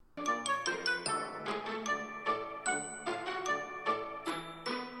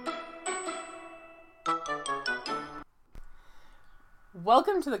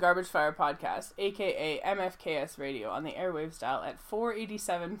Welcome to the Garbage Fire Podcast, aka MFKS Radio, on the airwaves dial at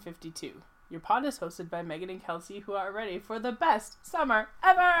 487.52. Your pod is hosted by Megan and Kelsey, who are ready for the best summer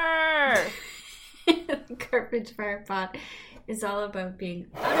ever! The Garbage Fire Pod is all about being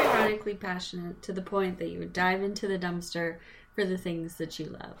unironically passionate to the point that you would dive into the dumpster for the things that you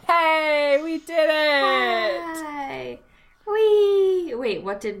love. Hey, we did it! Hi! Wait,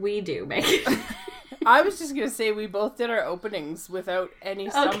 what did we do, Megan? I was just going to say we both did our openings without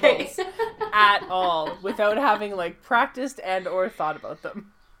any stumbles at all, without having practiced and or thought about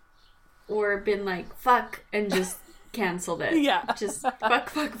them. Or been like, fuck, and just canceled it. Yeah. Just fuck.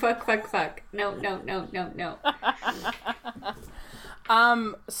 No.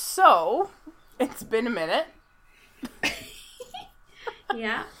 So, it's been a minute.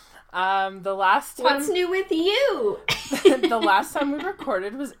 Yeah. The last time... What's new with you? The last time we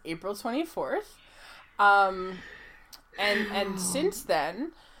recorded was April 24th. And since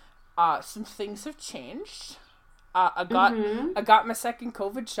then, some things have changed. I got my second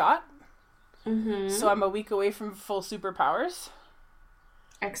COVID shot. Mm-hmm. So I'm a week away from full superpowers.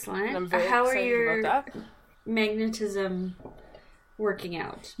 Excellent. And I'm very How excited are your about that. magnetism working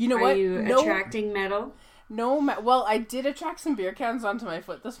out? You know are what? You attracting metal? No, well, I did attract some beer cans onto my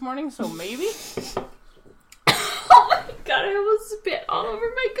foot this morning, so maybe. Oh my god, I almost spit all over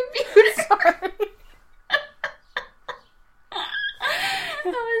my computer. Sorry.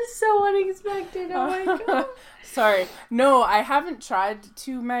 That was so unexpected. Oh my god. Sorry. No, I haven't tried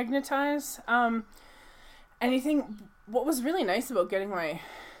to magnetize anything. What was really nice about getting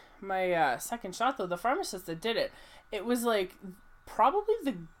my second shot, though, the pharmacist that did it, it was probably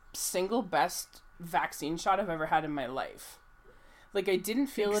the single best vaccine shot I've ever had in my life. I didn't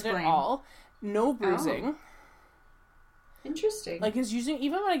feel it at all. No bruising. Oh. Interesting. Because usually,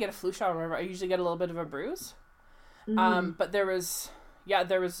 even when I get a flu shot or whatever, I usually get a little bit of a bruise. Mm-hmm. But there was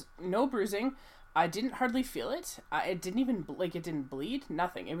no bruising. I didn't hardly feel it. It didn't even, it didn't bleed.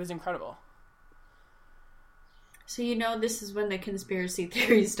 Nothing. It was incredible. So this is when the conspiracy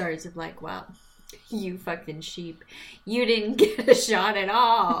theory starts of well, you fucking sheep. You didn't get a shot at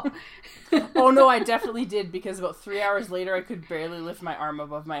all. Oh no, I definitely did, because about 3 hours later I could barely lift my arm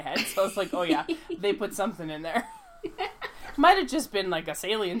above my head. So I was like, oh yeah, they put something in there. Might have just been a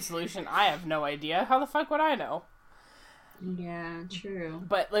saline solution. I have no idea. How the fuck would I know? Yeah, true.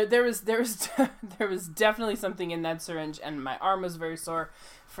 But there was definitely something in that syringe, and my arm was very sore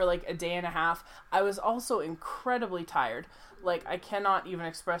for a day and a half. I was also incredibly tired. I cannot even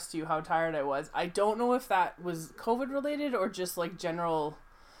express to you how tired I was. I don't know if that was COVID related or just general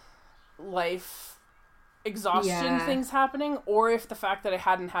life exhaustion things happening, or if the fact that I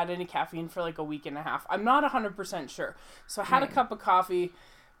hadn't had any caffeine for a week and a half. I'm not 100% sure. So I had a cup of coffee,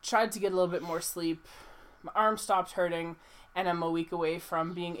 tried to get a little bit more sleep. My arm stopped hurting, and I'm a week away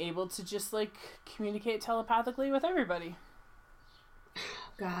from being able to just communicate telepathically with everybody.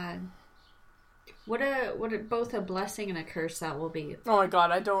 God. What a both a blessing and a curse that will be. Oh my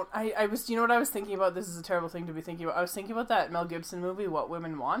god, I was, you know what I was thinking about? This is a terrible thing to be thinking about. I was thinking about that Mel Gibson movie, What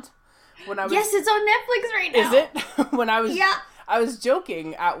Women Want. Yes, it's on Netflix right now. Is it? I was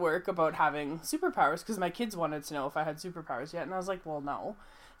joking at work about having superpowers, because my kids wanted to know if I had superpowers yet, and I was like, well, no.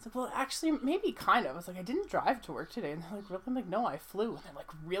 It's well, actually, maybe kind of. I was like, I didn't drive to work today. And they're like, really? I'm like, no, I flew. And they're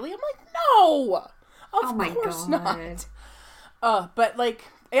like, really? I'm like, no! Of course not. But,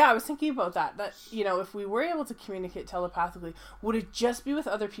 yeah, I was thinking about that. That, if we were able to communicate telepathically, would it just be with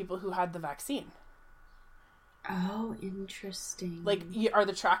other people who had the vaccine? Oh, interesting. Are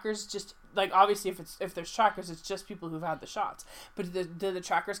the trackers just, obviously, if there's trackers, it's just people who've had the shots. But do the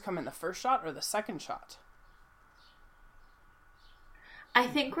trackers come in the first shot or the second shot? I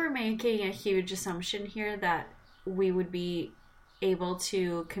think we're making a huge assumption here that we would be able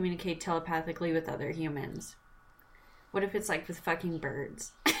to communicate telepathically with other humans. What if it's with fucking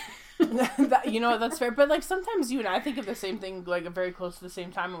birds? That's fair. But sometimes you and I think of the same thing very close to the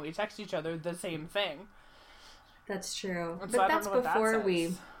same time, and we text each other the same thing. That's true. And but so that's before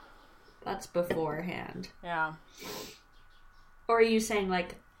that's beforehand. Yeah. Or are you saying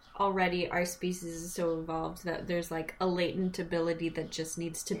already our species is so evolved that there's a latent ability that just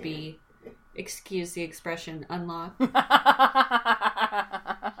needs to be, excuse the expression, unlocked?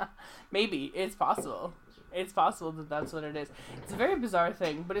 Maybe. It's possible. It's possible that that's what it is. It's a very bizarre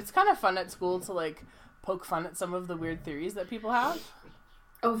thing, but it's kind of fun at school to poke fun at some of the weird theories that people have.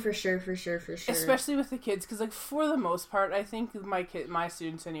 Oh, for sure. Especially with the kids, because for the most part, I think my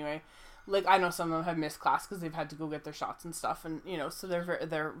students anyway, I know some of them have missed class because they've had to go get their shots and stuff, and so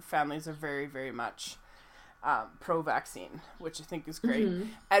their families are very, very much pro-vaccine, which I think is great.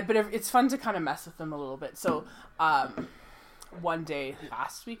 Mm-hmm. But it's fun to kind of mess with them a little bit. So one day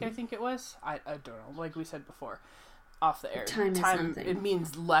last week, I think it was. I don't know. Like we said before, off the air. Time is something. It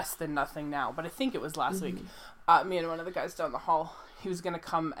means less than nothing now, but I think it was last week. Me and one of the guys down the hall, he was going to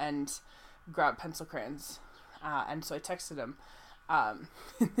come and grab pencil crayons. And so I texted him. I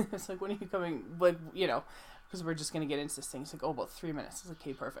was like, when are you coming? Like, you know, because we're just going to get into this thing. He's like, oh, about 3 minutes. I was like,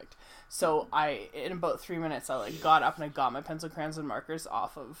 okay, perfect. So in about 3 minutes, I like got up and I got my pencil crayons and markers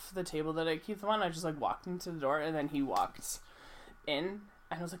off of the table that I keep them on. I just like walked into the door, and then he walked in,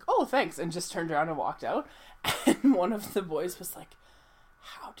 and I was like, oh, thanks, and just turned around and walked out. And one of the boys was like,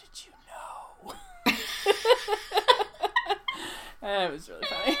 how did you know? And it was really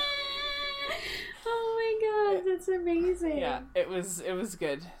funny. Oh my god, that's amazing. Yeah, it was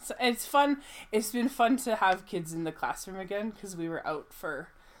good. So it's fun. It's been fun to have kids in the classroom again, because we were out for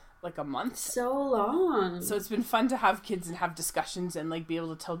like a month. So long. So it's been fun to have kids and have discussions and like be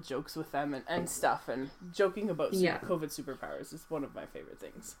able to tell jokes with them and stuff, and joking about COVID superpowers is one of my favorite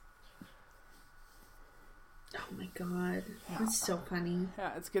things. Oh my god, that's so funny.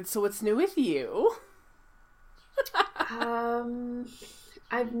 Yeah, it's good. So what's new with you?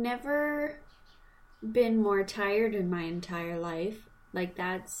 I've never been more tired in my entire life. Like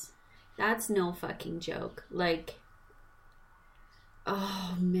that's no fucking joke. Like,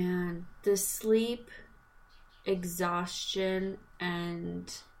 oh man, the sleep, exhaustion,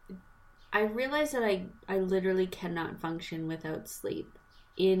 and I realize that I literally cannot function without sleep.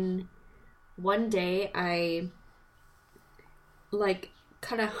 In one day, I like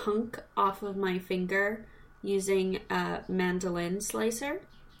cut a hunk off of my finger using a mandolin slicer.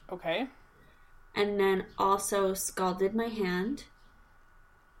 Okay. And then also scalded my hand.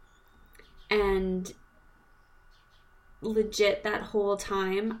 And legit that whole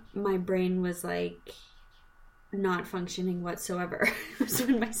time, my brain was like not functioning whatsoever. It was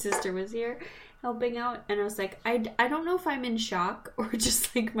when my sister was here helping out, and I was like, I don't know if I'm in shock or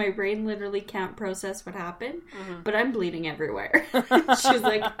just like my brain literally can't process what happened, but I'm bleeding everywhere. She was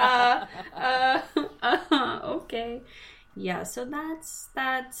like, okay. Yeah, so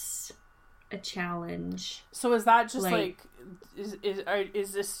that's a challenge. So is that just like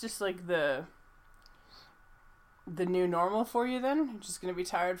is this just like the new normal for you then? You're just going to be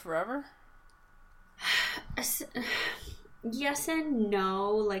tired forever? Yes and no.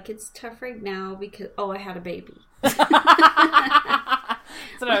 Like, it's tough right now because I had a baby. That's what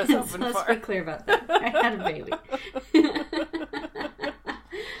I was hoping so let's for. be clear about that. I had a baby.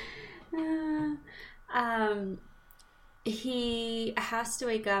 He has to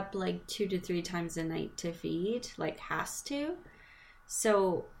wake up like 2 to 3 times a night to feed. Like, has to.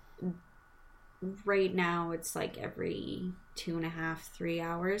 So right now it's like every 2.5, 3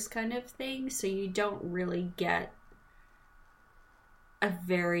 hours kind of thing. So you don't really get a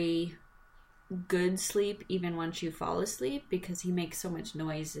very good sleep even once you fall asleep, because he makes so much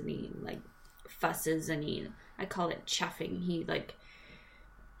noise and he like fusses and I call it chuffing. He like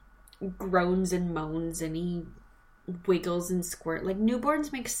groans and moans and he wiggles and squirt. Like,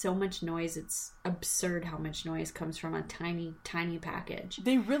 newborns make so much noise. It's absurd how much noise comes from a tiny package.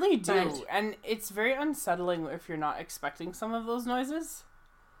 They really do. And it's very unsettling if you're not expecting some of those noises.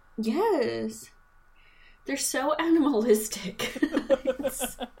 Yes. They're so animalistic.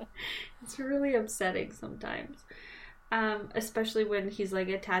 It's really upsetting sometimes. Especially when he's like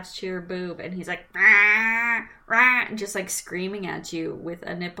attached to your boob and he's like rah, rah, and just like screaming at you with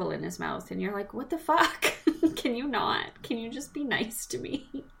a nipple in his mouth, and you're like, what the fuck? Can you not? Can you just be nice to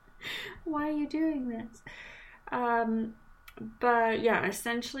me? Why are you doing this? But yeah,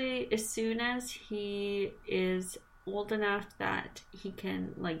 essentially as soon as he is old enough that he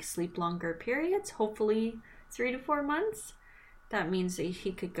can like sleep longer periods, hopefully 3 to 4 months, that means that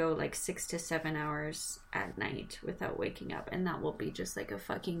he could go like 6 to 7 hours at night without waking up, and that will be just like a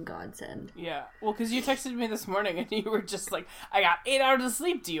fucking godsend. Yeah, well, because you texted me this morning and you were just like, I got 8 hours of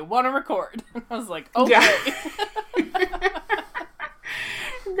sleep, do you want to record? And I was like, okay. Yeah.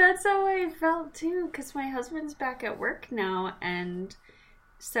 That's how I felt too, because my husband's back at work now, and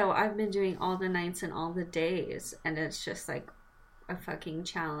so I've been doing all the nights and all the days, and it's just like a fucking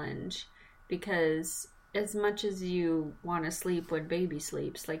challenge, because as much as you want to sleep when baby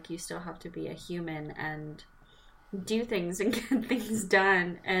sleeps, like, you still have to be a human and do things and get things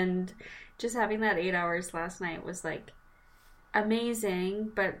done. And just having that 8 hours last night was like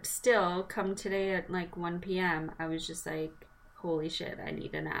amazing, but still, come today at like 1 p.m. I was just like, holy shit, I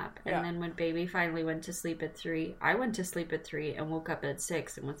need a nap. Yeah. And then when baby finally went to sleep at 3, I went to sleep at 3 and woke up at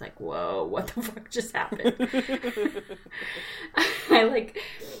 6 and was like, whoa, what the fuck just happened? I like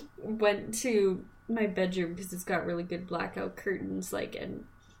went to my bedroom because it's got really good blackout curtains, like, and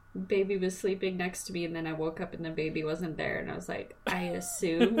Baby was sleeping next to me, and then I woke up and the baby wasn't there, and I was like, I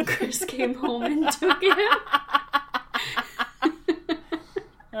assume Chris came home and took him.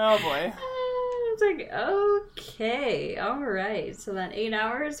 Oh boy. I was like, okay, all right. So that 8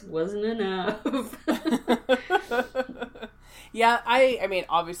 hours wasn't enough. Yeah, I mean,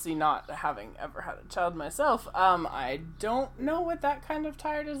 obviously not having ever had a child myself, I don't know what that kind of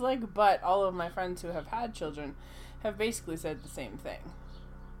tired is like, but all of my friends who have had children have basically said the same thing.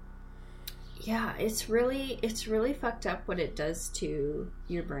 Yeah, it's really fucked up what it does to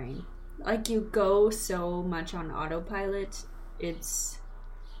your brain. Like, you go so much on autopilot, it's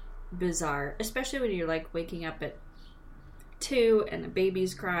bizarre. Especially when you're, like, waking up at 2 and the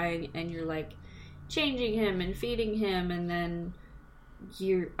baby's crying and you're, like, changing him and feeding him, and then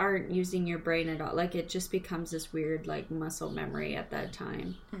you aren't using your brain at all. Like, it just becomes this weird, like, muscle memory at that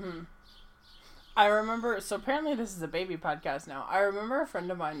time. Mm-hmm. I remember, so apparently this is a baby podcast now. I remember a friend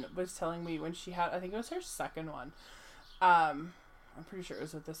of mine was telling me when she had, I think it was her second one. I'm pretty sure it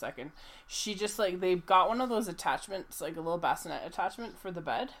was with the second. She just, like, they got one of those attachments, like a little bassinet attachment for the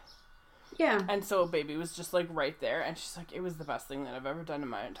bed. Yeah. And so baby was just, like, right there. And she's like, it was the best thing that I've ever done in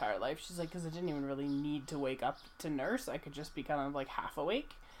my entire life. She's like, because I didn't even really need to wake up to nurse. I could just be kind of, like, half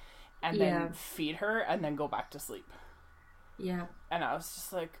awake. And then feed her and then go back to sleep. Yeah. And I was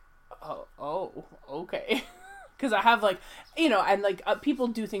just like, oh, okay. Because I have, like, you know, and, like, people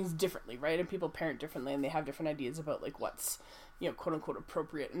do things differently, right? And people parent differently, and they have different ideas about, like, what's, you know, quote-unquote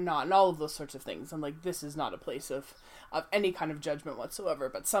appropriate and not, and all of those sorts of things. And, like, this is not a place of any kind of judgment whatsoever,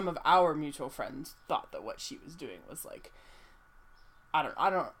 but some of our mutual friends thought that what she was doing was, like, I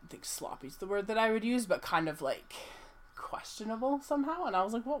don't think sloppy's the word that I would use, but kind of, like, questionable somehow. And I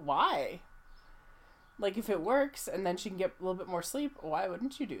was like, well, why? Like, if it works and then she can get a little bit more sleep, why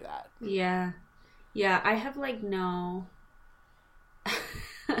wouldn't you do that? Yeah. Yeah, I have, like, no...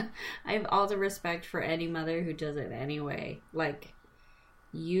 I have all the respect for any mother who does it anyway. Like,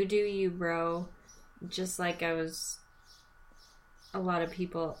 you do you, bro. Just like I was... A lot of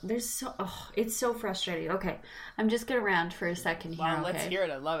people... There's so... Oh, it's so frustrating. Okay, I'm just gonna rant for a second here, Wow, let's hear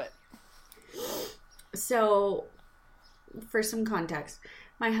it. I love it. So, for some context...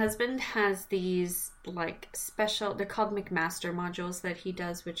 My husband has these, like, special, they're called McMaster modules that he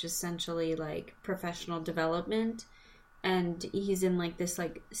does, which is essentially, like, professional development. And he's in, like, this,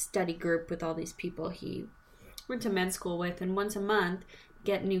 like, study group with all these people he went to med school with. And once a month,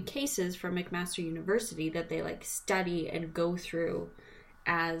 get new cases from McMaster University that they, like, study and go through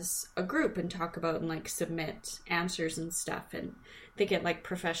as a group and talk about and, like, submit answers and stuff. And they get, like,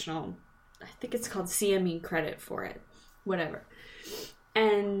 professional, I think it's called CME credit for it. Whatever.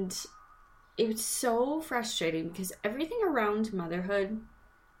 And it's so frustrating because everything around motherhood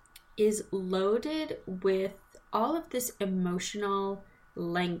is loaded with all of this emotional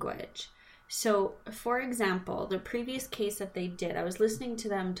language. So, for example, the previous case that they did, I was listening to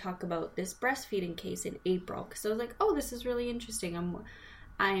them talk about this breastfeeding case in April because I was like, oh, this is really interesting.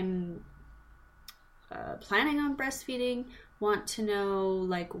 I'm planning on breastfeeding, want to know,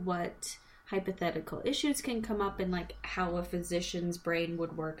 like, what hypothetical issues can come up and, like, how a physician's brain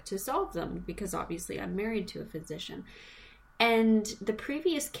would work to solve them, because obviously I'm married to a physician. And the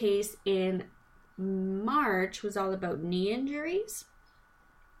previous case in March was all about knee injuries,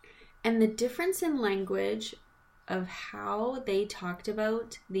 and the difference in language of how they talked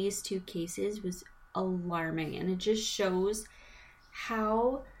about these two cases was alarming, and it just shows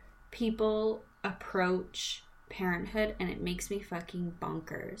how people approach parenthood, and it makes me fucking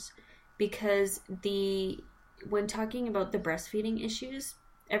bonkers. Because when talking about the breastfeeding issues,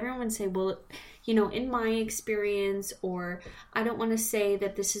 everyone would say, well, you know, in my experience, or I don't want to say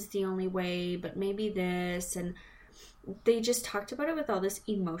that this is the only way, but maybe this. And they just talked about it with all this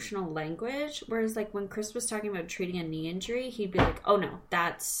emotional language. Whereas, like, when Chris was talking about treating a knee injury, he'd be like, oh no,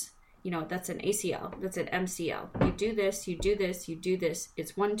 that's an ACL, that's an MCL. You do this, you do this, you do this.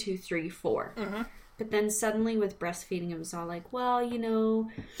 It's 1, 2, 3, 4. Mm-hmm. But then suddenly with breastfeeding, it was all like, well, you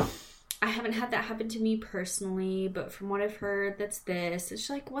know, I haven't had that happen to me personally, but from what I've heard, that's this. It's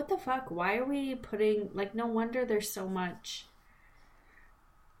like, what the fuck? Why are we putting, like, no wonder there's so much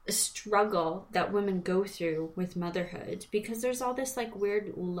struggle that women go through with motherhood, because there's all this, like,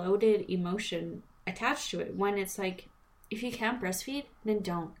 weird loaded emotion attached to it, when it's like, if you can't breastfeed, then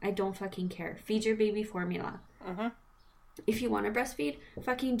don't. I don't fucking care. Feed your baby formula. Uh-huh. If you want to breastfeed,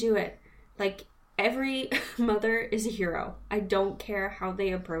 fucking do it. Like, every mother is a hero. I don't care how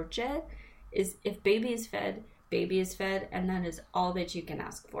they approach it. Is if baby is fed, and that is all that you can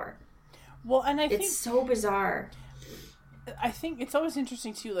ask for. Well, and I think it's so bizarre. I think it's always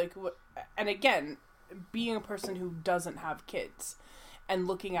interesting too, like, and again, being a person who doesn't have kids, and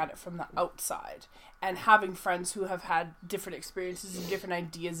looking at it from the outside and having friends who have had different experiences and different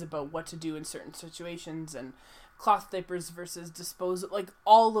ideas about what to do in certain situations and cloth diapers versus disposable, like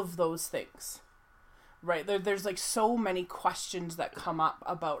all of those things. Right? There's like so many questions that come up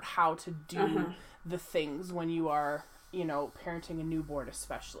about how to do the things when you are, you know, parenting a newborn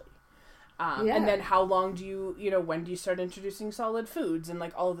especially. And then how long do you when do you start introducing solid foods and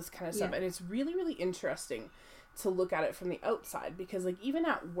like all of this kind of stuff. And it's really, really interesting to look at it from the outside because like even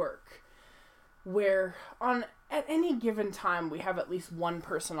at work where at any given time we have at least one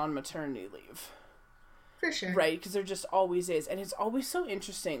person on maternity leave. For sure. Right, because there just always is. And it's always so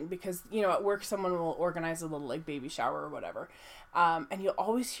interesting because, you know, at work someone will organize a little like baby shower or whatever. And you'll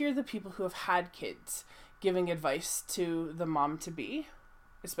always hear the people who have had kids giving advice to the mom-to-be.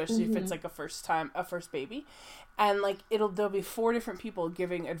 Especially if it's like a first baby. And like there'll be 4 different people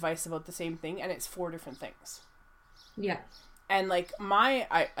giving advice about the same thing and it's 4 different things. Yeah. And like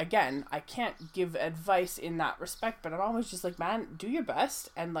I can't give advice in that respect, but I'm always just like, man, do your best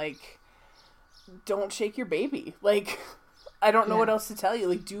and like don't shake your baby. Like I don't know what else to tell you.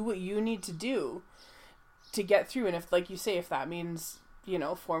 Like do what you need to do to get through. And if like you say, if that means, you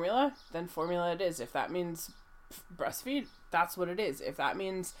know, formula, then formula it is. If that means breastfeed, that's what it is. If that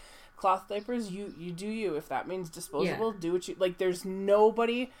means cloth diapers, you do you. If that means disposable, do what you like. There's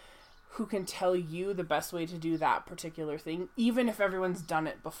nobody who can tell you the best way to do that particular thing, even if everyone's done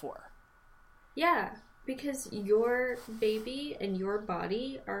it before. Yeah, because your baby and your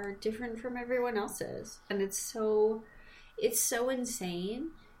body are different from everyone else's, and it's so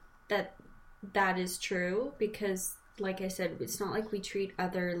insane that is true. Because, like I said, it's not like we treat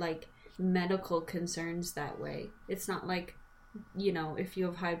other like medical concerns that way. It's not like, you know, if you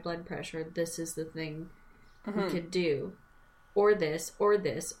have high blood pressure, this is the thing you could do, or this or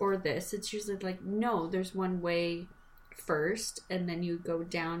this or this. It's usually like, no, there's one way first and then you go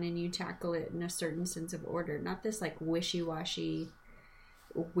down and you tackle it in a certain sense of order, not this like wishy-washy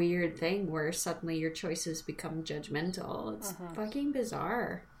weird thing where suddenly your choices become judgmental. It's fucking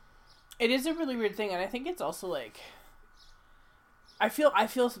bizarre. It is a really weird thing, and I think it's also like I feel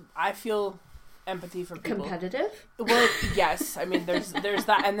empathy for people. Competitive? Well, yes. I mean, there's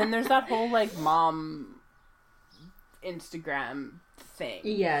that, and then there's that whole like mom Instagram thing.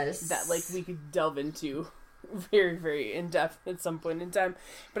 Yes. That like we could delve into very, very in depth at some point in time.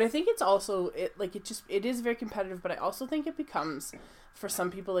 But I think it's also it is very competitive. But I also think it becomes for some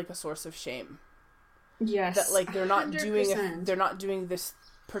people like a source of shame. Yes. That like they're not 100%. doing this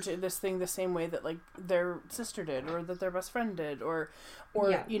thing the same way that like their sister did or that their best friend did or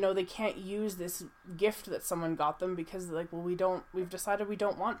you know, they can't use this gift that someone got them because like, well, we've decided we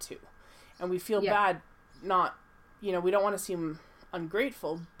don't want to, and we feel bad not, you know, we don't want to seem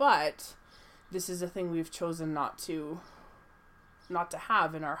ungrateful, but this is a thing we've chosen not to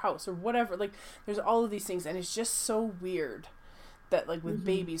have in our house or whatever. Like there's all of these things, and it's just so weird that like with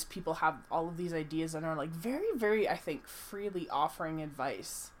babies people have all of these ideas and are like very, very, I think, freely offering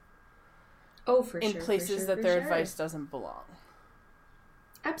advice. Oh, for in sure. places that their advice doesn't belong.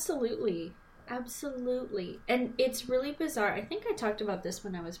 Absolutely. Absolutely. And it's really bizarre. I think I talked about this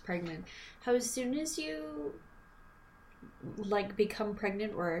when I was pregnant. How as soon as you like become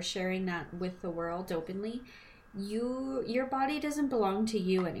pregnant or are sharing that with the world openly, your body doesn't belong to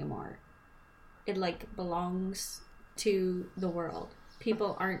you anymore. It like belongs to the world.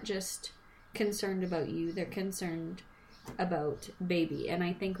 People aren't just concerned about you, they're concerned about baby. And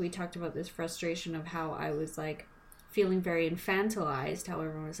I think we talked about this frustration of how I was like feeling very infantilized, how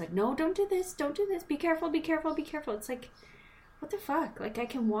everyone was like, no, don't do this, be careful, be careful, be careful. It's like, what the fuck? Like, I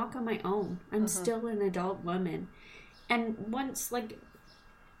can walk on my own. I'm still an adult woman. And once like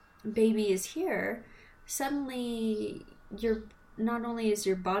baby is here, suddenly you're not only is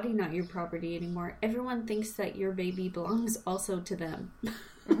your body not your property anymore, everyone thinks that your baby belongs also to them.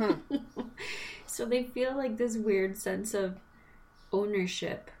 So they feel like this weird sense of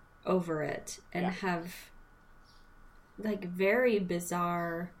ownership over it and have like very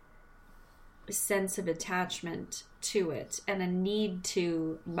bizarre sense of attachment to it and a need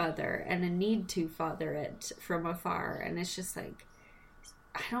to mother and a need to father it from afar. And it's just like,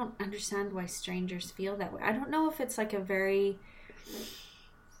 I don't understand why strangers feel that way. I don't know if it's like a very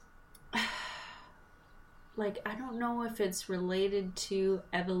like, I don't know if it's related to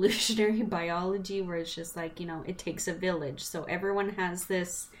evolutionary biology where it's just like, you know, it takes a village. So everyone has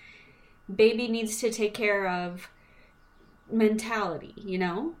this baby needs to take care of mentality, you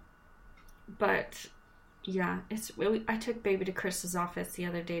know? But yeah, I took baby to Chris's office the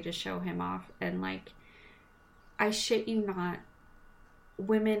other day to show him off, and like, I shit you not,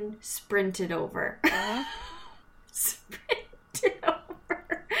 women sprinted over. Sprinted over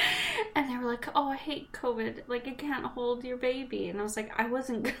And they were like, oh, I hate COVID. Like, I can't hold your baby. And I was like, I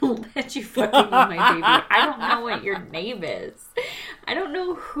wasn't going to let you fucking hold my baby. I don't know what your name is. I don't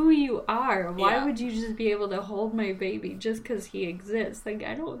know who you are. Why would you just be able to hold my baby just because he exists? Like,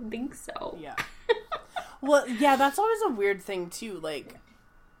 I don't think so. Yeah. Well, yeah, that's always a weird thing, too. Like,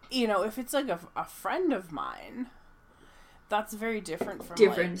 you know, if it's like a friend of mine, that's very different from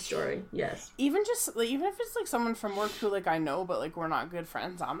different story. Yes. Even if it's like someone from work who like I know but like we're not good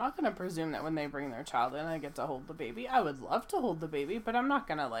friends, I'm not gonna presume that when they bring their child in I get to hold the baby. I would love to hold the baby, but I'm not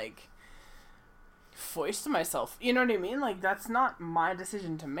gonna like foist myself. You know what I mean? Like that's not my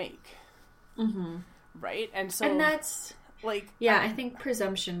decision to make. Mm-hmm. Right? And that's like I think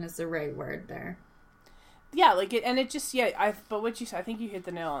presumption is the right word there. Yeah, like it, and it just but what you said, I think you hit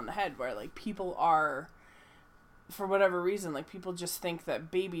the nail on the head where like people are, for whatever reason, like people just think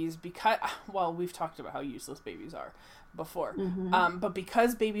that babies, because, well, we've talked about how useless babies are before, but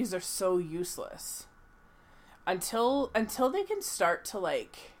because babies are so useless, until they can start to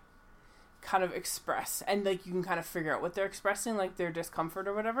like kind of express, and like you can kind of figure out what they're expressing, like their discomfort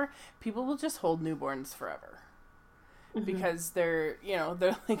or whatever, people will just hold newborns forever. Because they're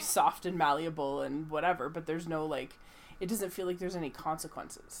like soft and malleable and whatever, but there's no like, it doesn't feel like there's any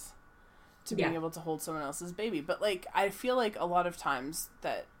consequences to being able to hold someone else's baby. But like I feel like a lot of times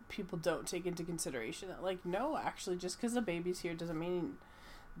that people don't take into consideration that like, no, actually just because the baby's here doesn't mean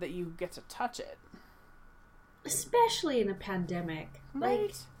that you get to touch it, especially in a pandemic, right?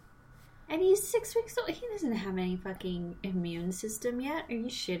 Like, and he's 6 weeks old. He doesn't have any fucking immune system yet. Are you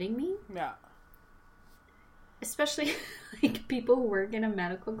shitting me? Yeah. Especially like people who work in a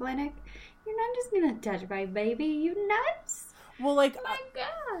medical clinic. You're not just gonna touch my baby, you nuts? Well, like, oh my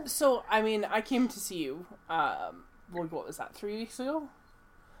God. So I mean, I came to see you. What was that? 3 weeks ago?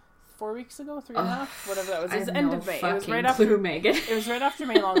 4 weeks ago? 3.5? Whatever that was. It was the end of May. It was right after Megan. It was right after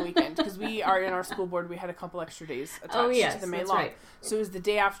May long weekend because we are in our school board. We had a couple extra days attached to the May long, right. So it was the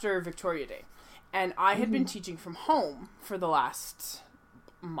day after Victoria Day, and I had been teaching from home for the last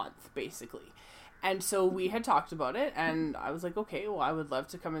month, basically. And so we had talked about it, and I was like, okay, well, I would love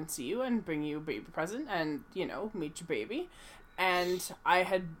to come and see you and bring you a baby present and, you know, meet your baby. And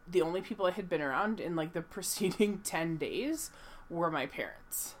the only people I had been around in, like, the preceding 10 days were my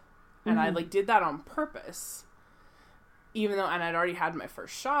parents. And I, like, did that on purpose, and I'd already had my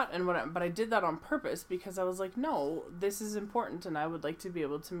first shot and whatever, but I did that on purpose because I was like, no, this is important, and I would like to be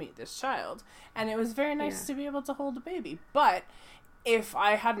able to meet this child. And it was very nice to be able to hold a baby, but if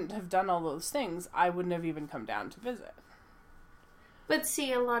I hadn't have done all those things, I wouldn't have even come down to visit. But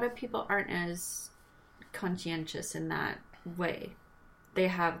see, a lot of people aren't as conscientious in that way. They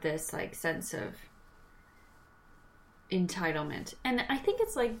have this, like, sense of entitlement. And I think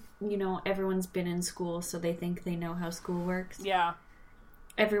it's like, you know, everyone's been in school, so they think they know how school works. Yeah.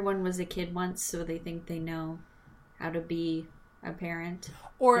 Everyone was a kid once, so they think they know how to be a parent.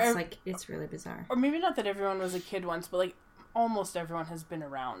 Or it's really bizarre. Or maybe not that everyone was a kid once, but, like, almost everyone has been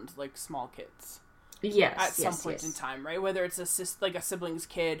around like small kids. Yes. At some point in time, right? Whether it's a sibling's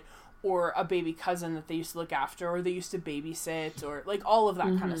kid or a baby cousin that they used to look after or they used to babysit or like all of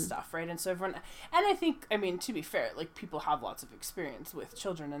that kind of stuff, right? And so everyone, and I think, I mean, to be fair, like people have lots of experience with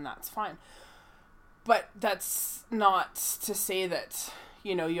children and that's fine. But that's not to say that,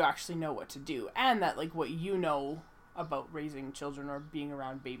 you know, you actually know what to do and that like what you know about raising children or being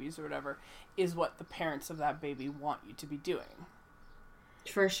around babies or whatever is what the parents of that baby want you to be doing.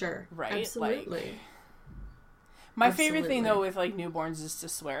 For sure. Right? Absolutely. Like, my favorite thing though with like newborns is to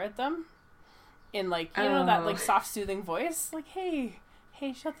swear at them in like, you know, that like soft soothing voice. Like, hey,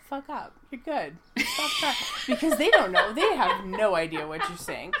 shut the fuck up. You're good. Stop crying. Because they don't know. They have no idea what you're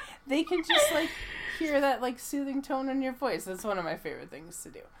saying. They can just like hear that like soothing tone in your voice. That's one of my favorite things to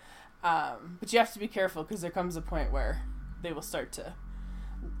do. But you have to be careful because there comes a point where they will start to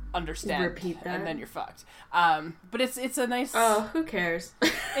understand. Repeat that. And then you're fucked. But it's a nice... Oh, who cares?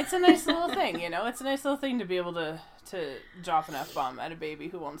 It's a nice little thing, you know? It's a nice little thing to be able to drop an F-bomb at a baby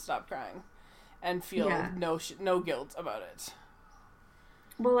who won't stop crying and feel no guilt about it.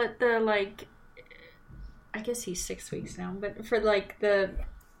 Well, at the, like... I guess he's 6 weeks now, but for, like, the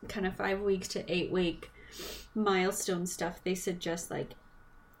kind of 5 weeks to 8 week milestone stuff, they suggest, like,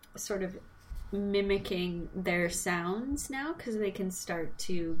 sort of mimicking their sounds now because they can start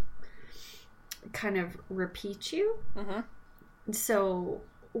to kind of repeat you. So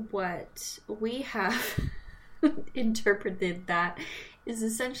what we have interpreted that is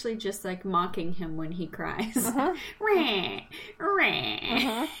essentially just like mocking him when he cries.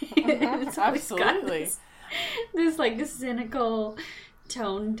 It's absolutely this like cynical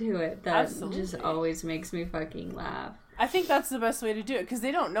tone to it that just always makes me fucking laugh. I think that's the best way to do it because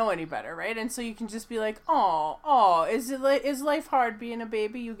they don't know any better, right? And so you can just be like, oh, is life hard being a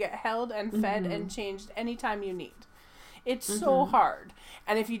baby? You get held and fed and changed anytime you need. It's so hard.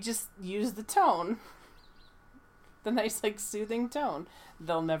 And if you just use the tone, the nice, like, soothing tone,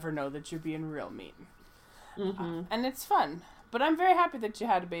 they'll never know that you're being real mean. And it's fun. But I'm very happy that you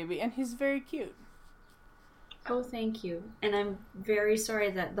had a baby, and he's very cute. Oh, thank you. And I'm very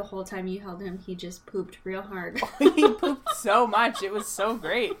sorry that the whole time you held him, he just pooped real hard. He pooped so much. It was so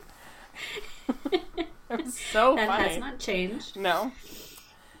great. It was so funny. That has not changed. No.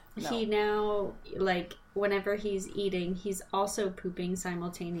 He now, like, whenever he's eating, he's also pooping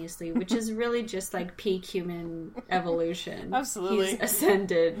simultaneously, which is really just like peak human evolution. Absolutely. He's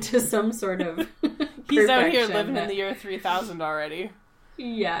ascended to some sort of He's out here living in the year 3000 already.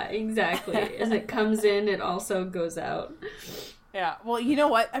 Yeah, exactly. As it comes in, it also goes out. Yeah. Well, you know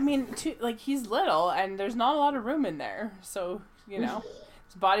what? I mean, he's little, and there's not a lot of room in there. So,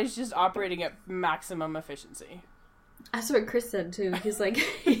 his body's just operating at maximum efficiency. That's what Chris said, too. He's like,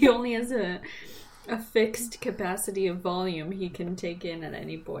 he only has a fixed capacity of volume he can take in at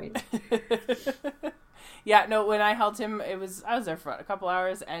any point. Yeah, no, when I held him, I was there for a couple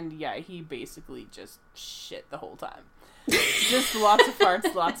hours, and yeah, he basically just shit the whole time. Just lots of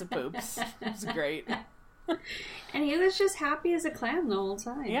farts, lots of poops. It was great. And he was just happy as a clam the whole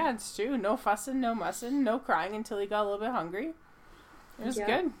time. Yeah, it's true. No fussing, no mussing, no crying until he got a little bit hungry. It was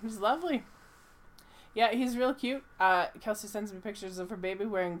good. It was lovely. Yeah, he's real cute. Kelsey sends me pictures of her baby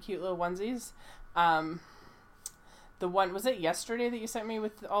wearing cute little onesies. The one, was it yesterday that you sent me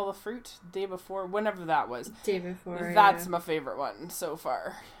with all the fruit? Day before? Whenever that was. Day before, That's my favorite one so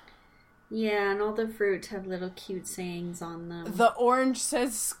far. Yeah, and all the fruit have little cute sayings on them. The orange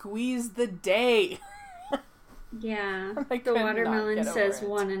says, squeeze the day. Yeah. The watermelon says,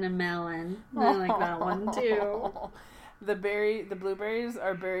 one in a melon. I like that one, too. The blueberries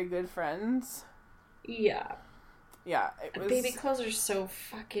are very good friends. Yeah. Yeah, baby clothes are so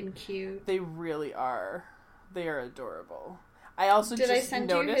fucking cute. They really are. They are adorable. I also Did I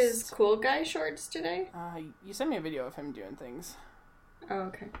send you his cool guy shorts today? You sent me a video of him doing things. Oh,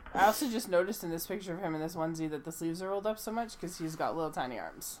 okay. I also just noticed in this picture of him in this onesie that the sleeves are rolled up so much because he's got little tiny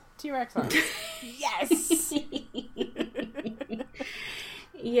arms. T-Rex arms. Yes!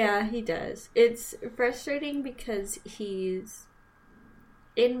 Yeah, he does. It's frustrating because he's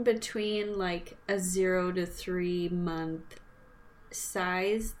in between like a 0 to 3 month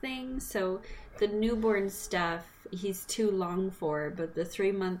size thing. So the newborn stuff he's too long for, but the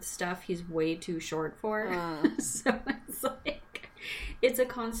 3-month stuff he's way too short for. So it's like, it's a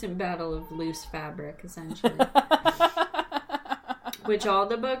constant battle of loose fabric, essentially. Which all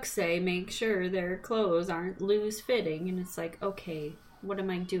the books say, make sure their clothes aren't loose fitting. And it's like, okay, what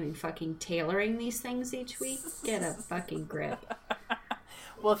am I doing? Fucking tailoring these things each week? Get a fucking grip.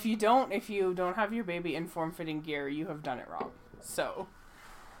 Well, if you don't have your baby in form-fitting gear, you have done it wrong. So.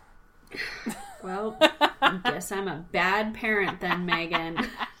 Well, I guess I'm a bad parent then, Megan.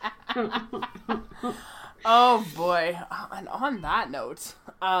 Oh boy! And on that note,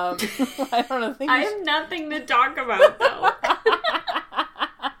 I don't know. I have nothing to talk about though.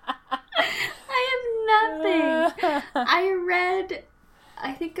 I have nothing.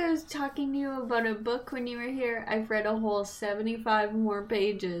 I think I was talking to you about a book when you were here. I've read a whole 75 more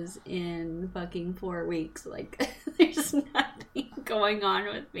pages in fucking 4 weeks. Like, there's nothing going on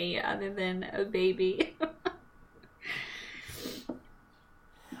with me other than a baby.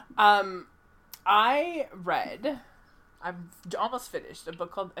 I've almost finished a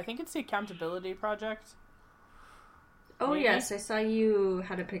book called, I think it's The Accountability Project. Oh, maybe? Yes, I saw you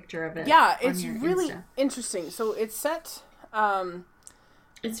had a picture of it. Yeah, it's really interesting. So it's set...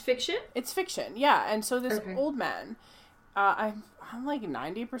 it's fiction? It's fiction, yeah. And so this old man, I'm like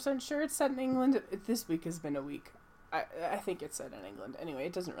 90% sure it's set in England. This week has been a week. I think it's set in England. Anyway,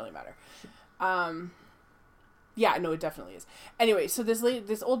 it doesn't really matter. Yeah, no, it definitely is. Anyway, so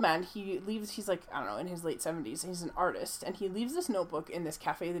this old man, he's like, I don't know, in his late 70s. He's an artist, and he leaves this notebook in this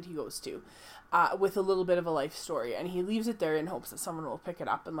cafe that he goes to with a little bit of a life story. And he leaves it there in hopes that someone will pick it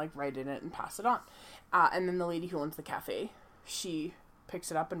up and, like, write in it and pass it on. And then the lady who owns the cafe, she picks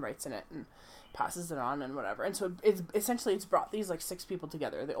it up and writes in it and passes it on and whatever. And so it's brought these, like, 6 people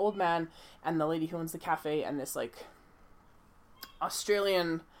together. The old man and the lady who owns the cafe and this, like,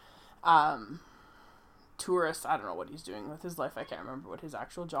 Australian tourist. I don't know what he's doing with his life. I can't remember what his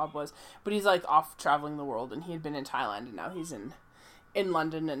actual job was, but he's like off traveling the world, and he had been in Thailand and now he's in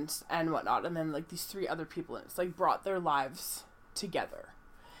London and whatnot. And then like these 3 other people, and it's like brought their lives together.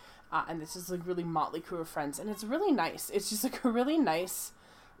 And this is like really motley crew of friends, and it's really nice. It's just like a really nice,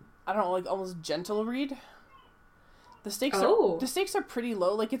 I don't know, like almost gentle read. The stakes are pretty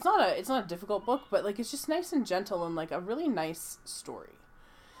low. Like, it's not a difficult book, but like it's just nice and gentle and like a really nice story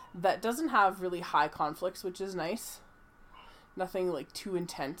that doesn't have really high conflicts, which is nice. Nothing like too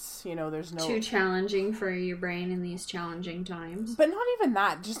intense, you know, there's no... Too challenging for your brain in these challenging times. But not even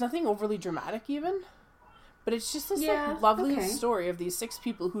that, just nothing overly dramatic even. But it's just this like lovely story of these 6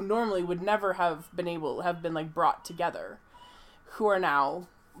 people who normally would never have been like brought together, who are now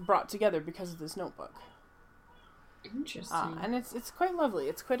brought together because of this notebook. Interesting. And it's quite lovely.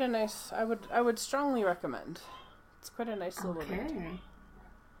 It's quite a nice... I would strongly recommend. It's quite a nice little read.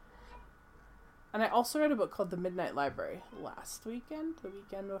 And I also read a book called The Midnight Library the weekend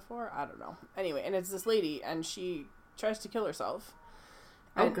before, I don't know. Anyway, and it's this lady, and she tries to kill herself.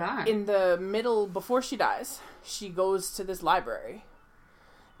 Oh, God. In the middle, before she dies, she goes to this library.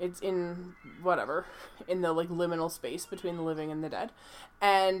 It's in, in the, like, liminal space between the living and the dead.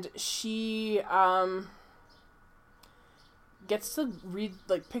 And she, gets to read,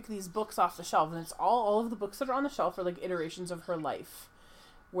 like, pick these books off the shelf. And it's all of the books that are on the shelf are, like, iterations of her life,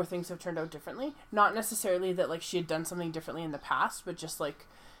 where things have turned out differently. Not necessarily that, like, she had done something differently in the past, but just, like,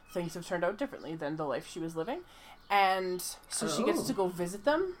 things have turned out differently than the life she was living. And so she gets to go visit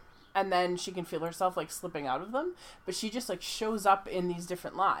them, and then she can feel herself, like, slipping out of them. But she just, like, shows up in these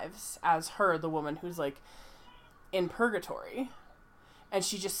different lives as her, the woman who's, like, in purgatory. And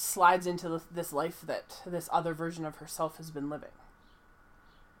she just slides into this life that this other version of herself has been living.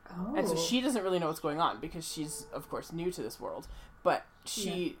 Oh. And so she doesn't really know what's going on, because she's, of course, new to this world. But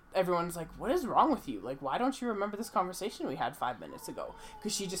everyone's like, what is wrong with you? Like, why don't you remember this conversation we had 5 minutes ago?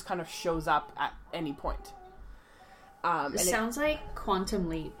 Because she just kind of shows up at any point. It sounds like Quantum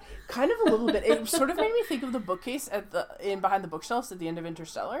Leap. Kind of a little bit. It sort of made me think of the bookcase behind the bookshelves at the end of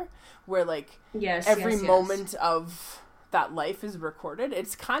Interstellar, where, like, every moment of that life is recorded.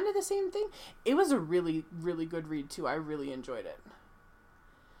 It's kind of the same thing. It was a really, really good read, too. I really enjoyed it.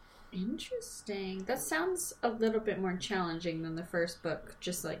 Interesting. That sounds a little bit more challenging than the first book,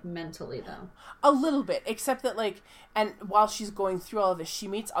 just like mentally though. A little bit, except that like, and while she's going through all of this, she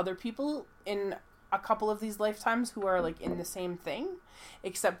meets other people in a couple of these lifetimes who are like in the same thing,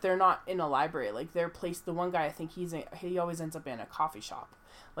 except they're not in a library. Like they're placed, the one guy, I think he always ends up in a coffee shop,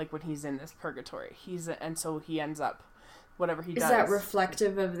 like when he's in this purgatory. And so he ends up, whatever he does. Is that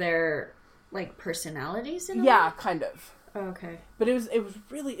reflective of their like personalities in a way? Kind of. Oh, okay. But it's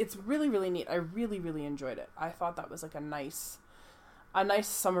really, really neat. I really, really enjoyed it. I thought that was like a nice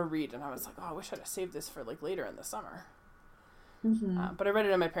summer read, and I was like, oh, I wish I'd have saved this for like later in the summer. Mm-hmm. But I read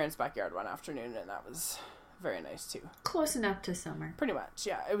it in my parents' backyard one afternoon, and that was very nice too. Close enough to summer. Pretty much,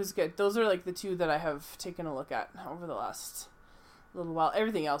 yeah. It was good. Those are like the 2 that I have taken a look at over the last little while.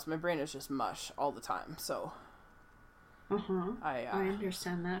 Everything else, my brain is just mush all the time, so... I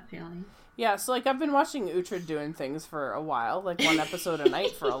understand that feeling. Yeah, so, like, I've been watching Uhtred doing things for a while, like 1 episode a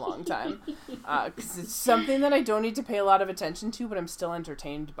night for a long time, because it's something that I don't need to pay a lot of attention to, but I'm still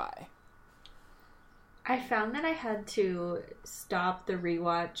entertained by. I found that I had to stop the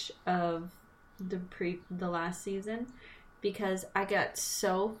rewatch of the last season because I got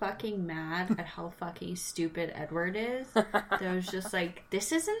so fucking mad at how fucking stupid Edward is that I was just like,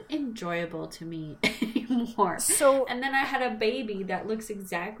 this isn't enjoyable to me anymore. And then I had a baby that looks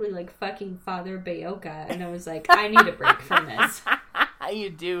exactly like fucking Father Bayoka, and I was like, I need a break from this.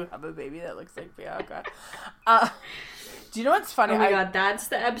 You do have a baby that looks like Bayoka. Do you know what's funny? Oh my god, that's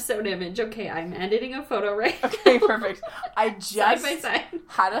the episode image. Okay, I'm editing a photo right now. Okay, perfect. I just side by side.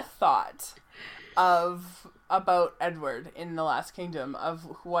 had a thought about Edward in The Last Kingdom, of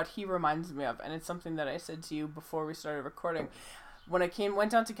what he reminds me of, and it's something that I said to you before we started recording. When I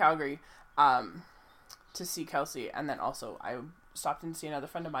went down to Calgary to see Kelsey, and then also I stopped in to see another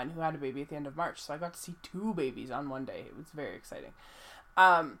friend of mine who had a baby at the end of March, so I got to see 2 babies on one day. It was very exciting.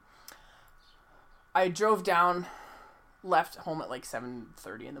 I drove down, left home at like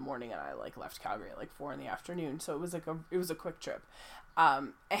 7:30 in the morning, and I like left Calgary at like 4 in the afternoon, so it was a quick trip.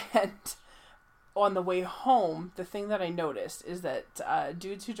 And on the way home, the thing that I noticed is that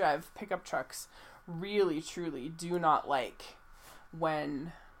dudes who drive pickup trucks really, truly do not like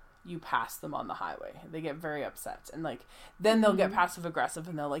when you pass them on the highway. They get very upset, and like then they'll get passive aggressive,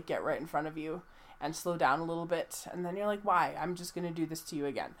 and they'll like get right in front of you and slow down a little bit, and then you're like, why? I'm just gonna do this to you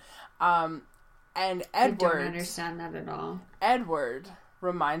again. And Edward, I don't understand that at all. Edward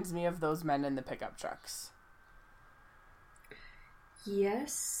reminds me of those men in the pickup trucks.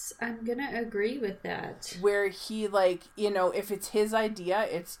 Yes, I'm gonna agree with that. Where he, like, you know, if it's his idea,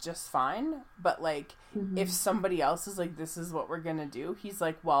 it's just fine. But, like, if somebody else is like, this is what we're gonna do, he's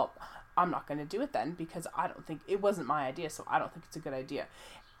like, well, I'm not gonna do it then, because I don't think, it wasn't my idea, so I don't think it's a good idea.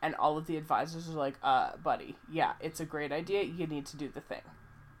 And all of the advisors are like, buddy, yeah, it's a great idea. You need to do the thing.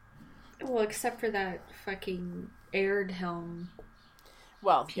 Well, except for that fucking Erdhelm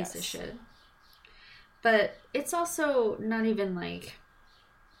piece of shit. But it's also not even like...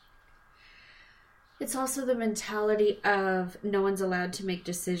 It's also the mentality of no one's allowed to make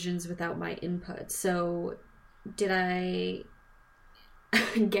decisions without my input. So, did I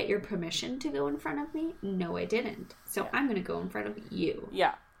get your permission to go in front of me? No, I didn't. So I'm going to go in front of you.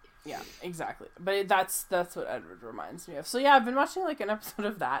 Yeah, exactly. But that's what Edward reminds me of. So yeah, I've been watching like an episode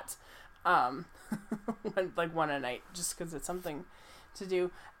of that, like one a night, just because it's something to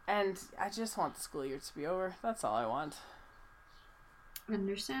do. And I just want the school year to be over. That's all I want.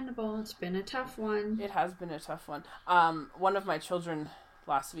 Understandable. It's been a tough one. It has been a tough one. One of my children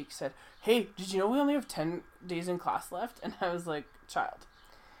last week said, "Hey, did you know we only have 10 days in class left?" And I was like, "Child,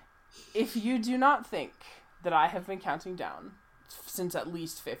 if you do not think that I have been counting down since at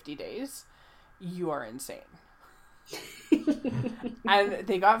least 50 days, you are insane." And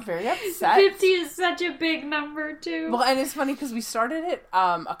they got very upset. 50 is such a big number too. Well, and it's funny because we started it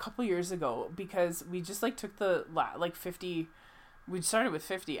a couple years ago because we just like took the 50. We started with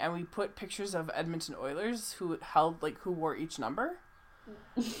 50 and we put pictures of Edmonton Oilers who wore each number.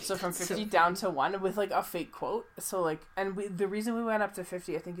 So from 50 down to 1 with like a fake quote. So like, and the reason we went up to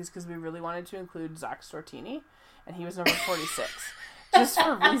 50, I think, is because we really wanted to include Zach Stortini, and he was number 46, just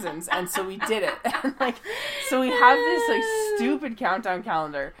for reasons. And so we did it. And like, so we have this like stupid countdown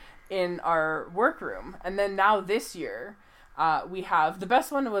calendar in our workroom. And then now this year, we have the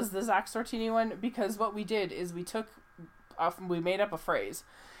best one was the Zach Stortini one, because what we did is we made up a phrase.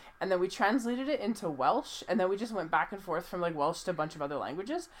 And then we translated it into Welsh, and then we just went back and forth from like Welsh to a bunch of other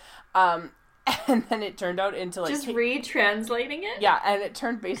languages, and then it turned out into like just retranslating it. Yeah, and it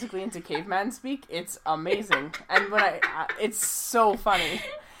turned basically into caveman speak. It's amazing, and when it's so funny.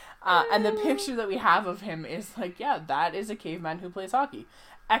 And the picture that we have of him is like, yeah, that is a caveman who plays hockey.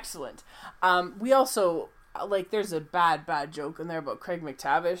 Excellent. We also. Like, there's a bad joke in there about Craig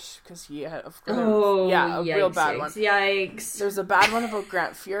McTavish, because he had, of course, a real bad one. Yikes. There's a bad one about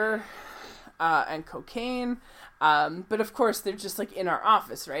Grant Fuhr, and cocaine, but of course, they're just, like, in our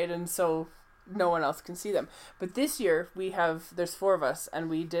office, right, and so no one else can see them. But this year, there's 4 of us, and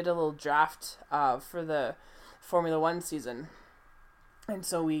we did a little draft, for the Formula 1 season, and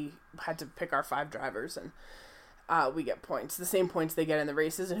so we had to pick our 5 drivers, and we get points, the same points they get in the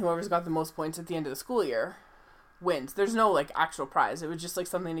races, and whoever's got the most points at the end of the school year wins. There's no like actual prize. It was just like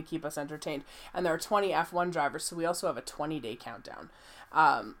something to keep us entertained. And there are 20 F1 drivers, so we also have a 20-day countdown,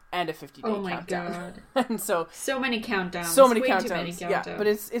 and a 50-day countdown. Oh my god! And so many countdowns. So many countdowns. Yeah, but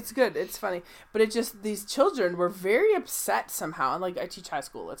it's good. It's funny. But it just, these children were very upset somehow. And like, I teach high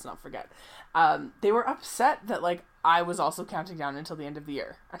school. Let's not forget. They were upset that like I was also counting down until the end of the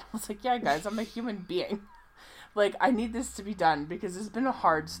year. And I was like, yeah, guys, I'm a human being. Like, I need this to be done because it's been a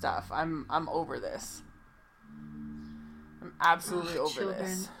hard stuff. I'm over this. I'm absolutely over children.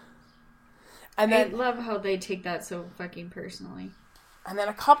 This. And then I love how they take that so fucking personally. And then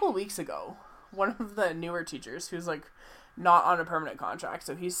a couple weeks ago, one of the newer teachers, who's like not on a permanent contract,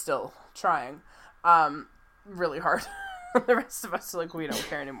 so he's still trying really hard. The rest of us are like, we don't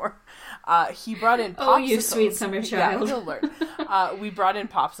care anymore. He brought in popsicles. Oh, you sweet summer child. Yeah, he'll learn. We brought in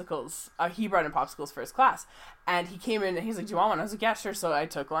popsicles. He brought in popsicles for his class. And he came in and he's like, do you want one? I was like, yeah, sure. So I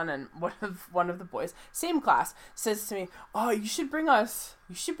took one, and one of the boys, same class, says to me, oh, you should bring us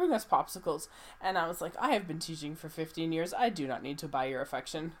popsicles. And I was like, I have been teaching for 15 years. I do not need to buy your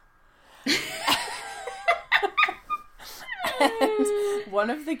affection. And one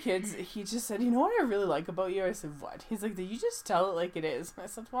of the kids, he just said, you know what I really like about you? I said, what? He's like, did you just tell it like it is? And I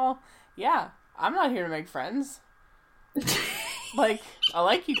said, well, yeah, I'm not here to make friends. Like, I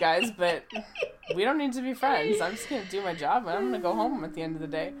like you guys, but we don't need to be friends. I'm just going to do my job, and I'm going to go home at the end of the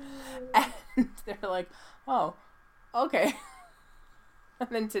day. And they're like, oh, okay. And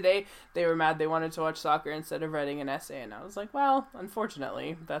then today, they were mad they wanted to watch soccer instead of writing an essay. And I was like, well,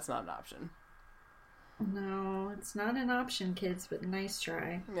 unfortunately, that's not an option. No, it's not an option, kids, but nice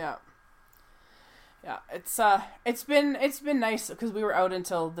try. Yeah. Yeah, it's been nice because we were out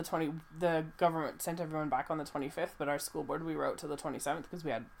until the government sent everyone back on the 25th, but our school board, we were out till the 27th because we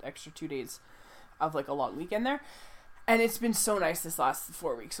had extra 2 days of like a long weekend there. And it's been so nice this last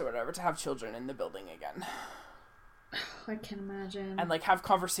 4 weeks or whatever to have children in the building again. I can imagine. And like have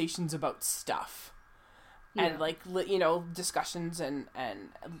conversations about stuff. Yeah. And like, you know, discussions and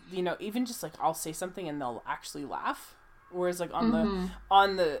you know, even just like I'll say something and they'll actually laugh. Whereas like on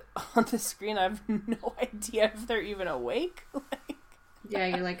the screen, I have no idea if they're even awake. Like, yeah,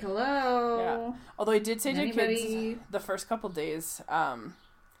 you're like, hello. Yeah. Although I did say to kids the first couple days,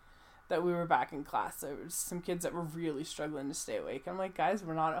 that we were back in class, there was some kids that were really struggling to stay awake. I'm like, guys,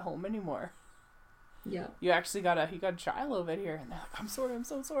 we're not at home anymore. Yeah. You actually got a child over here. And they're like, I'm sorry, I'm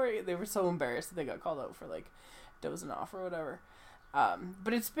so sorry. They were so embarrassed that they got called out for like dozing off or whatever.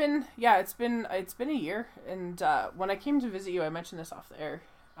 But it's been a year. And when I came to visit you, I mentioned this off the air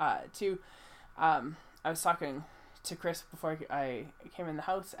too. I was talking to Chris before I came in the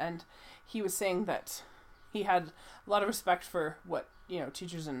house, and he was saying that he had a lot of respect for what,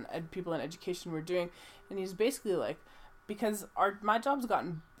 teachers and people in education were doing. And he's basically like, because my job's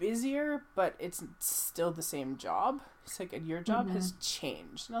gotten busier, but it's still the same job. It's like, and your job has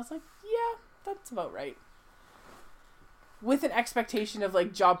changed. And I was like, yeah, that's about right. With an expectation of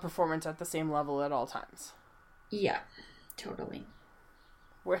like job performance at the same level at all times. Yeah, totally.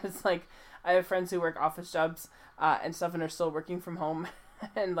 Whereas like I have friends who work office jobs and stuff and are still working from home,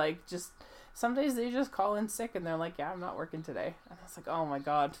 and like just some days they just call in sick and they're like, yeah, I'm not working today. And I was like, oh my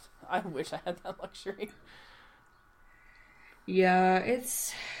God, I wish I had that luxury. Yeah,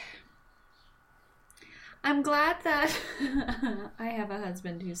 I'm glad that I have a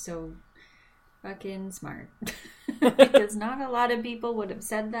husband who's so fucking smart. Because not a lot of people would have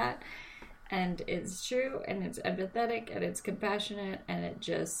said that. And it's true, and it's empathetic, and it's compassionate, and it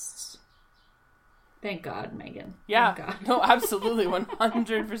just... Thank God, Megan. Yeah. Thank God. No, absolutely,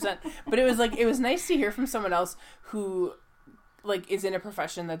 100%. But it was nice to hear from someone else who, like, is in a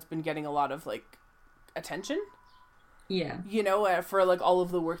profession that's been getting a lot of, like, attention. Yeah. For, like, all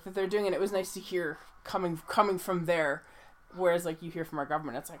of the work that they're doing. And it was nice to hear coming from there. Whereas, like, you hear from our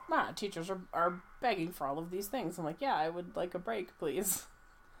government, it's like, teachers are begging for all of these things. I'm like, yeah, I would like a break, please.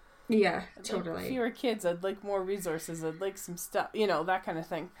 Yeah, I'd totally. like fewer kids. I'd like more resources. I'd like some stuff, that kind of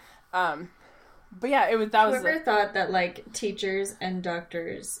thing. But yeah, Whoever thought that like teachers and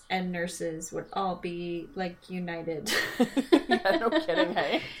doctors and nurses would all be like united. Yeah, no kidding,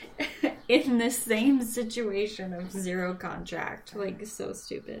 hey? In the same situation of zero contract. Like, so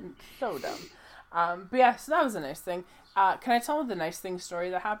stupid. So dumb. But yeah, so that was a nice thing. Can I tell the nice thing story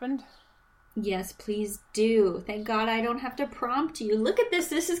that happened? Yes, please do. Thank God I don't have to prompt you. Look at this.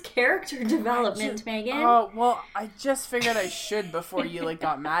 This is character development, Megan. Oh, well, I just figured I should before you, like,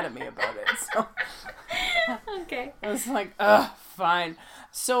 got mad at me about it. So Okay. I was like, fine.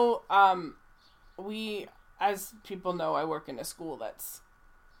 So, we, as people know, I work in a school that's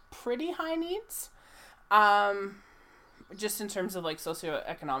pretty high needs. Just in terms of, like,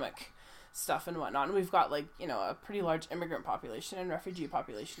 socioeconomic stuff and whatnot. And we've got like, a pretty large immigrant population and refugee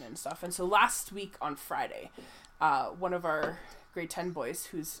population and stuff. And so last week on Friday, one of our grade 10 boys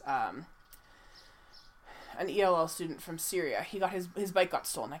who's an ELL student from Syria, he got his bike got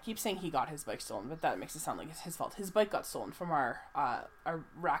stolen. I keep saying he got his bike stolen, but that makes it sound like it's his fault. His bike got stolen from our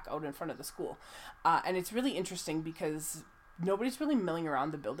rack out in front of the school. And it's really interesting because nobody's really milling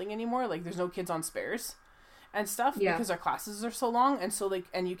around the building anymore. Like, there's no kids on spares and stuff because our classes are so long, and so like,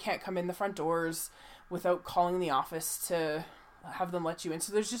 and you can't come in the front doors without calling the office to have them let you in,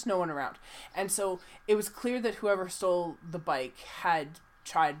 so there's just no one around. And so it was clear that whoever stole the bike had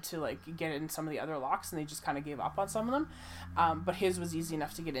tried to like get in some of the other locks, and they just kind of gave up on some of them, but his was easy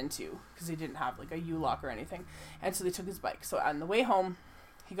enough to get into because he didn't have like a U-lock or anything. And so they took his bike. So on the way home,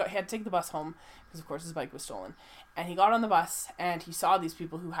 he had to take the bus home because of course his bike was stolen, and he got on the bus and he saw these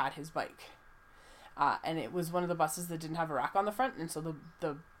people who had his bike. And it was one of the buses that didn't have a rack on the front, and so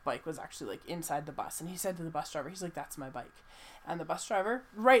the bike was actually like inside the bus. And he said to the bus driver, he's like, "That's my bike." And the bus driver,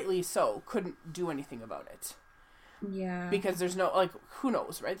 rightly so, couldn't do anything about it. Yeah. Because there's no, like, who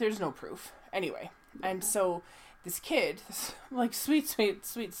knows, right? There's no proof. Anyway. And so this kid, this like sweet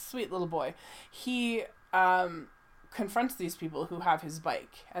little boy, he confronts these people who have his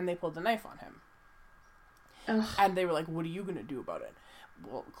bike, and they pulled a knife on him. Ugh. And they were like, "What are you going to do about it?"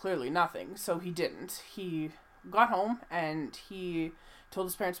 Well, clearly nothing. So he didn't. He got home and he told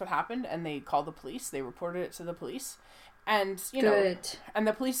his parents what happened, and they called the police. They reported it to the police. And, and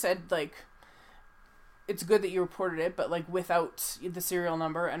the police said, like, it's good that you reported it, but, like, without the serial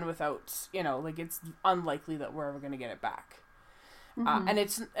number and without, like, it's unlikely that we're ever going to get it back. Mm-hmm.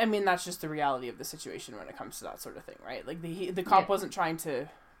 And that's just the reality of the situation when it comes to that sort of thing, right? Like, the cop wasn't trying to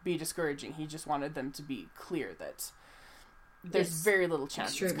be discouraging. He just wanted them to be clear that there's very little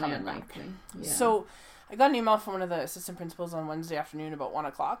chance it's coming back. Yeah. So I got an email from one of the assistant principals on Wednesday afternoon about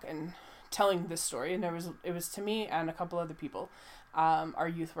 1:00 and telling this story, and it was to me and a couple other people, our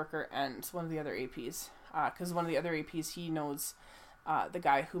youth worker and one of the other APs, because one of the other APs, he knows the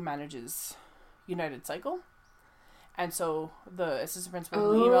guy who manages United Cycle. And so the assistant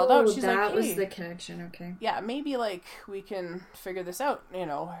principal who emailed out, she's like, "Hey, that was the connection, okay. Yeah, maybe, like, we can figure this out,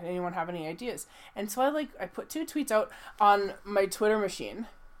 anyone have any ideas?" And so I put 2 tweets out on my Twitter machine,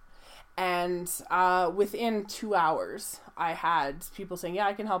 And within 2 hours, I had people saying, yeah,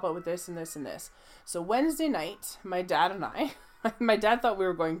 I can help out with this and this and this. So Wednesday night, my dad and I, my dad thought we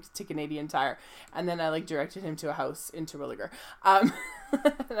were going to Canadian Tire, and then I like directed him to a house in Terwilliger. And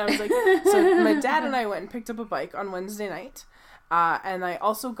I was like, so my dad and I went and picked up a bike on Wednesday night. And I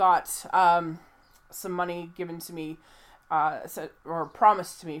also got some money given to me, or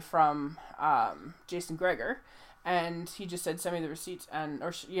promised to me from Jason Greger. And he just said, send me the receipt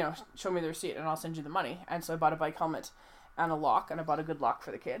show me the receipt and I'll send you the money. And so I bought a bike helmet and a lock, and I bought a good lock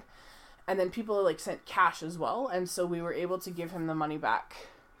for the kid. And then people like sent cash as well. And so we were able to give him the money back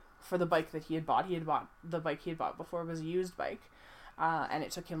for the bike that he had bought. The bike he had bought before was a used bike. And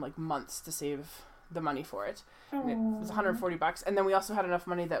it took him like months to save the money for it. And it was $140. And then we also had enough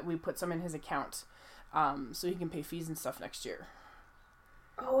money that we put some in his account. So he can pay fees and stuff next year.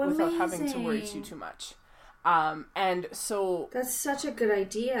 Oh, amazing. Without having to worry too much. And so that's such a good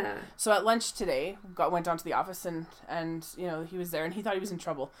idea. So at lunch today, went down to the office and he was there, and he thought he was in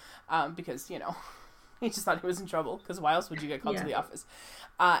trouble, because he just thought he was in trouble, because why else would you get called to the office?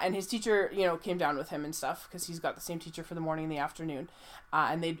 And his teacher, came down with him and stuff, because he's got the same teacher for the morning and the afternoon,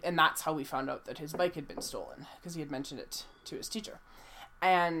 and that's how we found out that his bike had been stolen, because he had mentioned it to his teacher.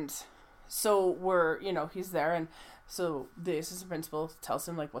 And so he's there, and so the assistant principal tells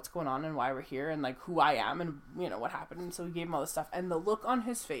him like what's going on and why we're here and like who I am and what happened. And so we gave him all this stuff, and the look on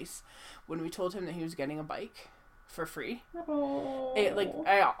his face when we told him that he was getting a bike for free,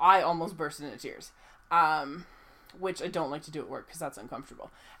 I almost burst into tears, which I don't like to do at work because that's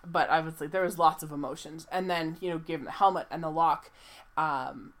uncomfortable. But I was like, there was lots of emotions. And then gave him the helmet and the lock,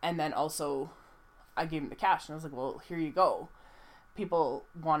 and then also I gave him the cash, and I was like, well, here you go. People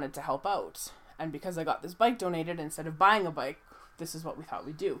wanted to help out. And because I got this bike donated, instead of buying a bike, this is what we thought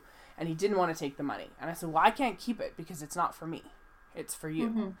we'd do. And he didn't want to take the money. And I said, well, I can't keep it because it's not for me. It's for you.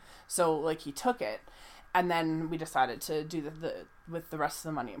 Mm-hmm. So, like, he took it. And then we decided to do the with the rest of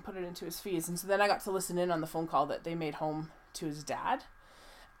the money and put it into his fees. And so then I got to listen in on the phone call that they made home to his dad.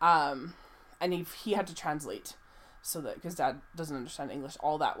 And he had to translate. So that, because dad doesn't understand English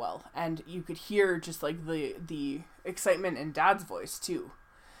all that well. And you could hear just, like, the excitement in dad's voice, too.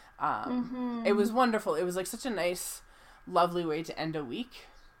 It was wonderful. It was like such a nice, lovely way to end a week.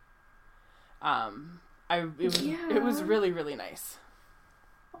 It was really, really nice.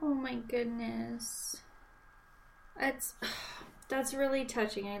 Oh my goodness. That's really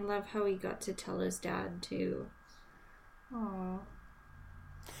touching. I love how he got to tell his dad too. Aww.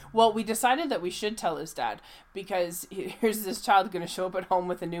 Well, we decided that we should tell his dad, because here's this child going to show up at home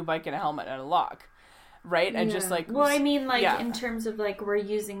with a new bike and a helmet and a lock. Right? And just like, well, I mean, like, in terms of like, we're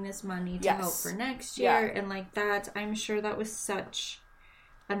using this money to help for next year, and like that, I'm sure that was such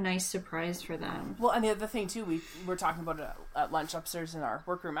a nice surprise for them. Well, and the other thing too, we were talking about it at lunch upstairs in our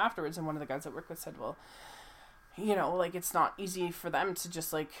workroom afterwards, and one of the guys at work with said, well, like, it's not easy for them to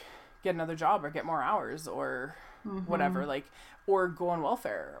just like get another job or get more hours or whatever, like, or go on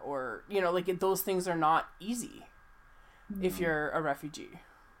welfare, or like, those things are not easy if you're a refugee.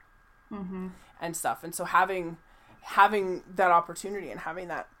 And stuff. And so having that opportunity and having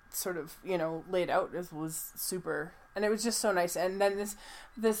that sort of, laid out was super, and it was just so nice. And then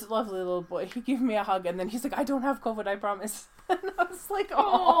this lovely little boy, he gave me a hug, and then he's like, I don't have COVID, I promise. And I was like,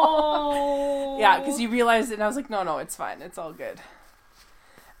 oh, yeah, because he realized it, and I was like, no, it's fine, it's all good.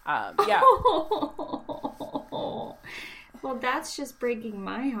 Yeah. Well, that's just breaking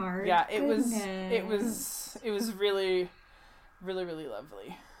my heart. Yeah, it was really, really, really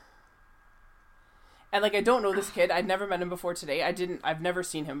lovely. And, like, I don't know this kid. I'd never met him before today. I've never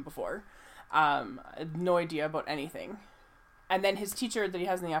seen him before. I had no idea about anything. And then his teacher that he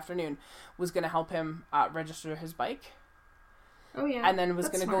has in the afternoon was going to help him register his bike. Oh, yeah. And then was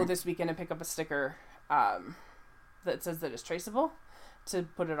going to go this weekend and pick up a sticker that says that it's traceable to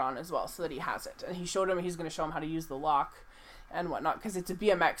put it on as well, so that he has it. And he's going to show him how to use the lock and whatnot, because it's a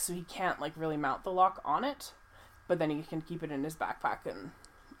BMX, so he can't, like, really mount the lock on it. But then he can keep it in his backpack and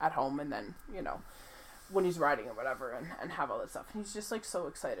at home, and then, when he's riding or whatever, and have all that stuff. And he's just, like, so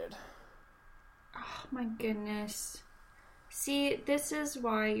excited. Oh, my goodness. See, this is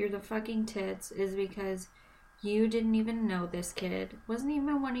why you're the fucking tits, is because you didn't even know this kid. Wasn't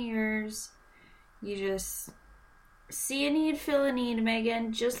even one of yours. You just see a need, fill a need,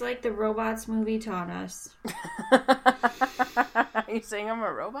 Megan, just like the Robots movie taught us. Are you saying I'm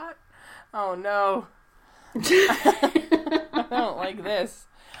a robot? Oh, no. I don't like this.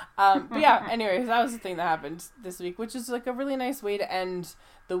 But yeah, anyways, that was the thing that happened this week, which is like a really nice way to end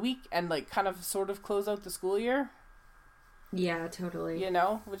the week and like kind of sort of close out the school year. Yeah, totally.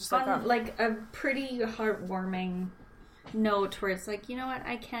 Which is like like a pretty heartwarming note where it's like, you know what,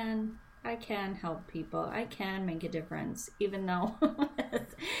 I can help people. I can make a difference, even though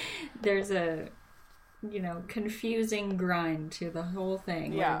there's a, confusing grind to the whole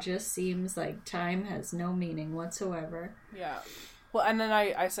thing. Yeah. Where it just seems like time has no meaning whatsoever. Yeah. Well, and then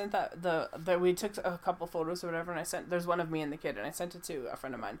I sent that we took a couple photos or whatever, and there's one of me and the kid, and I sent it to a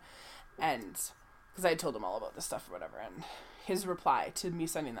friend of mine, and because I had told him all about this stuff or whatever, and his reply to me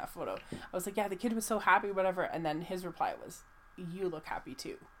sending that photo, I was like, yeah, the kid was so happy, whatever, and then his reply was, you look happy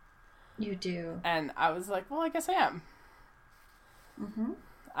too. You do. And I was like, well, I guess I am.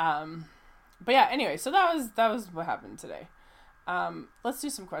 Mm-hmm. But yeah, anyway, so that was what happened today. Let's do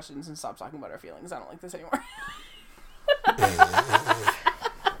some questions and stop talking about our feelings. I don't like this anymore.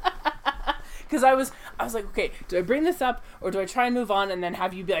 Because I was like, okay, do I bring this up or do I try and move on and then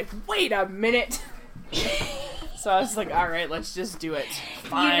have you be like, wait a minute? So I was like, all right, let's just do it.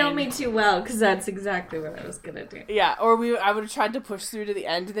 Fine. You know me too well, because that's exactly what I was gonna do. Yeah, or I would have tried to push through to the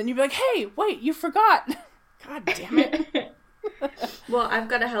end, and then you'd be like, hey, wait, you forgot. God damn it. Well, I've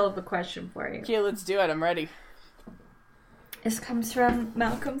got a hell of a question for you. Okay, let's do it. I'm ready. This comes from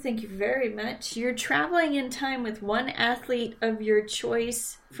Malcolm. Thank you very much. You're traveling in time with one athlete of your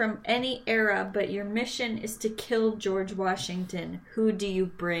choice from any era, but your mission is to kill George Washington. Who do you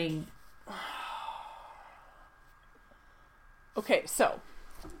bring? Okay, so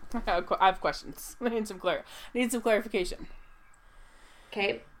I have questions. I need some clarification.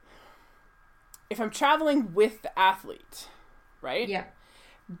 Okay. If I'm traveling with the athlete, right? Yeah.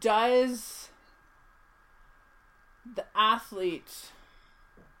 Does the athlete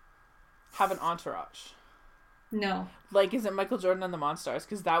have an entourage? No. Like, is it Michael Jordan and the Monstars?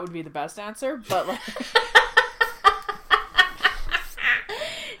 Because that would be the best answer, but like...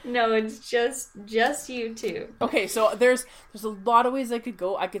 No, it's just you two. Okay, so there's a lot of ways I could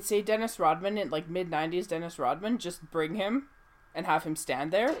go. I could say Dennis Rodman in like mid-90s Dennis Rodman, just bring him and have him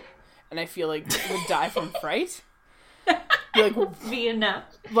stand there, and I feel like would die from fright. Be enough.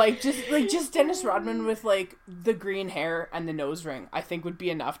 Like just Dennis Rodman with like the green hair and the nose ring, I think would be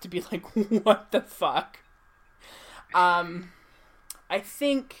enough to be like, what the fuck? I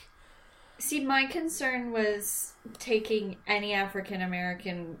think. See, my concern was taking any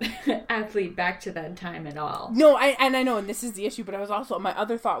African-American athlete back to that time at all. No, I know, and this is the issue, but I was also, my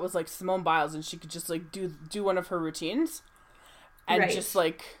other thought was like Simone Biles, and she could just like do one of her routines and just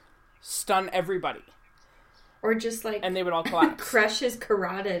like stun everybody. Or just like... And they would all collapse. Crush his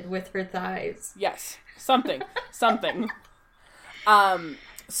carotid with her thighs. Yes. Something.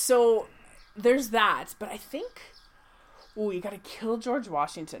 So there's that, but I think, you gotta kill George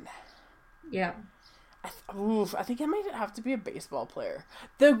Washington. Yeah. I think I might have to be a baseball player.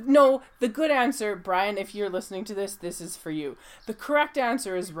 The good answer, Brian, if you're listening to this is for you. The correct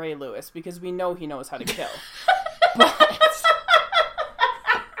answer is Ray Lewis, because we know he knows how to kill.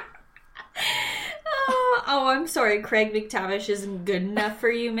 Oh, I'm sorry. Craig McTavish isn't good enough for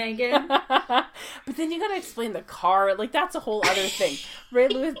you, Megan. But then you gotta explain the car. Like, that's a whole other thing. Ray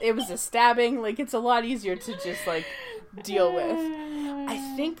Lewis, it was a stabbing. Like, it's a lot easier to just, like, deal with. I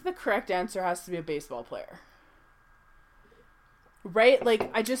think the correct answer has to be a baseball player. Right?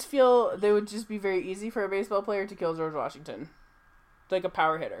 Like, I just feel they would just be very easy for a baseball player to kill George Washington. Like a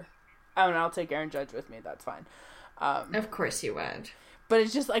power hitter. I don't know, I'll take Aaron Judge with me. That's fine. Of course you would. But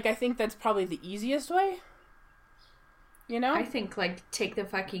it's just, like, I think that's probably the easiest way. You know? I think, like, take the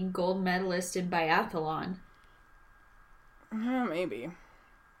fucking gold medalist in biathlon. Maybe.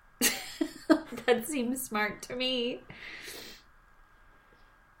 That seems smart to me.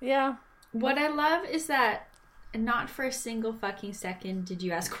 Yeah. What I love is that not for a single fucking second did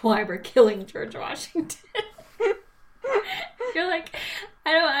you ask why we're killing George Washington. You're like,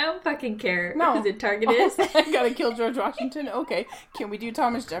 I don't fucking care who the target is. I gotta kill George Washington? Okay. Can we do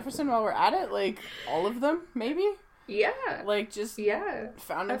Thomas Jefferson while we're at it? Like, all of them, maybe? Yeah. Like, just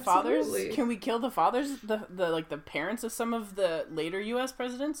founding absolutely. fathers? Can we kill the fathers, the parents of some of the later U.S.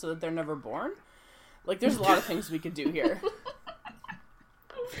 presidents so that they're never born? Like, there's a lot of things we could do here.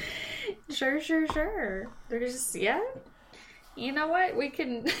 Sure. There's, you know what? We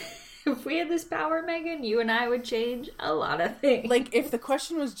can, if we had this power, Megan, you and I would change a lot of things. Like, if the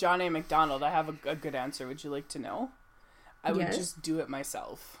question was John A. MacDonald, I have a good answer. Would you like to know? I would just do it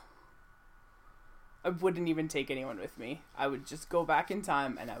myself. I wouldn't even take anyone with me. I would just go back in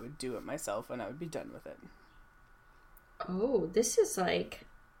time and I would do it myself and I would be done with it. Oh, this is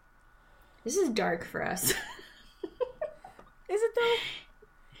dark for us. Is it though?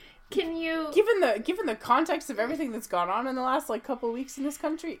 Can you... Given the context of everything that's gone on in the last, like, couple of weeks in this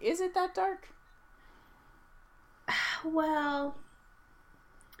country, is it that dark? Well...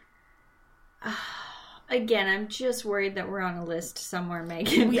 Again, I'm just worried that we're on a list somewhere,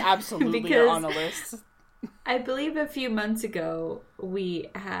 Megan. We absolutely are on a list. I believe a few months ago we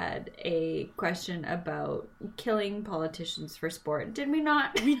had a question about killing politicians for sport. Did we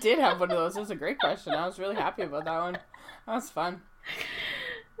not? We did have one of those. It was a great question. I was really happy about that one. That was fun.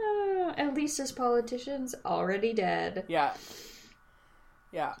 At least his politicians already dead. Yeah.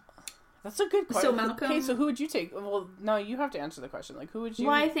 Yeah. That's a good question. So Malcolm... Okay, so who would you take? Well, no, you have to answer the question. Like, who would you...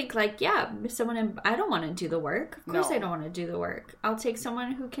 Well, I think, like, yeah, someone... I don't want to do the work. Of course No. I don't want to do the work. I'll take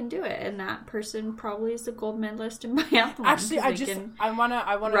someone who can do it, and that person probably is the gold medalist in biathlon. Actually, I want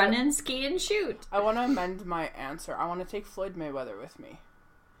to run and ski and shoot. I want to amend my answer. I want to take Floyd Mayweather with me.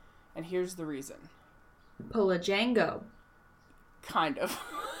 And here's the reason. Pull a Django. Kind of.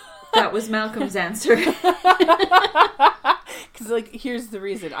 That was Malcolm's answer. Because, like, here's the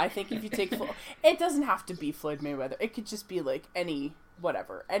reason. I think if you take... it doesn't have to be Floyd Mayweather. It could just be, like, any,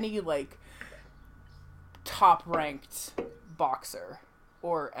 like, top-ranked boxer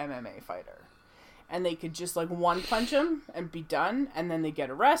or MMA fighter. And they could just, like, one-punch him and be done, and then they get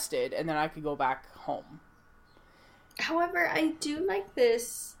arrested, and then I could go back home. However, I do like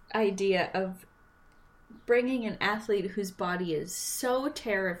this idea of bringing an athlete whose body is so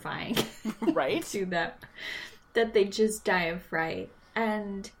terrifying Right? to them that they just die of fright.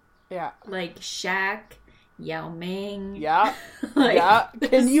 And Yeah. like Shaq, Yao Ming. Yeah. Like, Yeah.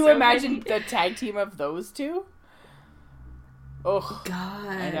 Can you so imagine many... the tag team of those two? Oh, God.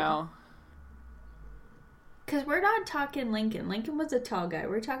 I know. Because we're not talking Lincoln. Lincoln was a tall guy.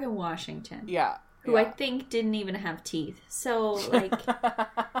 We're talking Washington. Yeah. Who I think didn't even have teeth. So, like,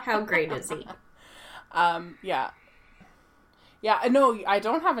 how great is he? Yeah. Yeah, no, I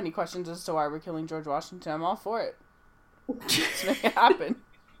don't have any questions as to why we're killing George Washington. I'm all for it. Let's make it happen.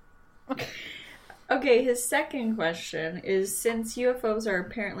 Okay, his second question is, since UFOs are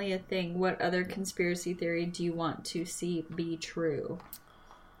apparently a thing, what other conspiracy theory do you want to see be true?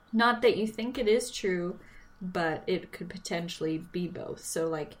 Not that you think it is true, but it could potentially be both. So,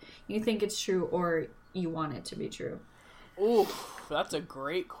 like, you think it's true or you want it to be true. Ooh, that's a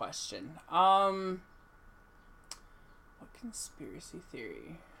great question. What conspiracy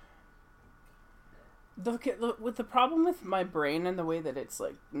theory? With the problem with my brain and the way that it's,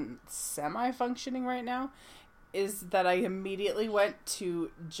 like, semi-functioning right now is that I immediately went to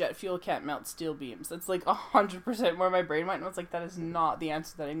jet fuel can't melt steel beams. That's, like, 100% where my brain went, and I was like, that is not the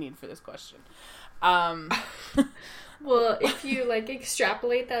answer that I need for this question. Well, if you, like,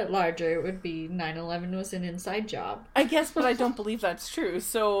 extrapolate that larger, it would be 9/11 was an inside job. I guess, but I don't believe that's true.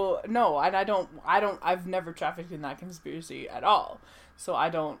 So, no, and I've never trafficked in that conspiracy at all. So I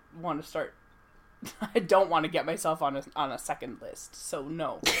don't want to start, I don't want to get myself on a second list. So,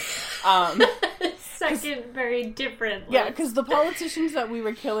 no. Second, very different list. Yeah, because the politicians that we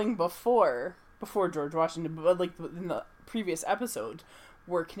were killing before George Washington, but like in the previous episode,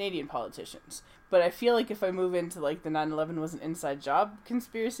 were Canadian politicians. But I feel like if I move into, like, the 9/11 was an inside job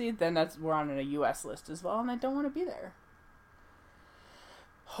conspiracy, then we're on a U.S. list as well, and I don't want to be there.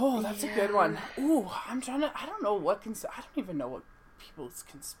 Oh, that's a good one. Ooh, I don't even know what people's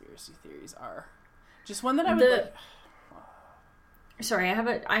conspiracy theories are. Just one that I would Sorry,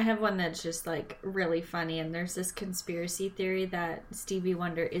 I have one that's just, like, really funny, and there's this conspiracy theory that Stevie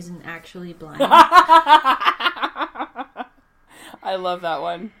Wonder isn't actually blind. I love that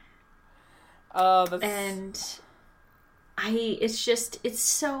one. Oh, that's... And it's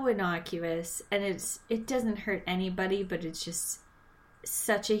so innocuous, and it doesn't hurt anybody, but it's just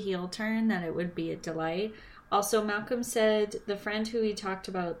such a heel turn that it would be a delight. Also, Malcolm said the friend who he talked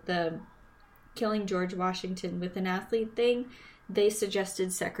about the killing George Washington with an athlete thing, they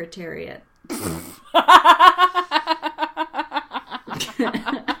suggested Secretariat.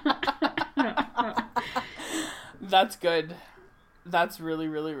 That's good. That's really,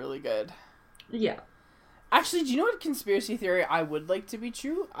 really, really good. Yeah. Actually, do you know what conspiracy theory I would like to be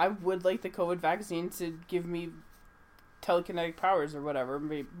true? I would like the COVID vaccine to give me telekinetic powers or whatever,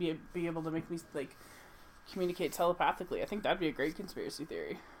 be able to make me, like, communicate telepathically. I think that'd be a great conspiracy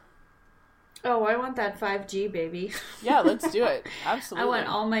theory. Oh, I want that 5G, baby. Yeah, let's do it. Absolutely. I want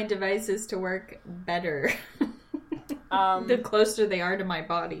all my devices to work better. The closer they are to my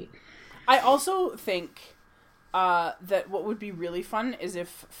body. I also think that what would be really fun is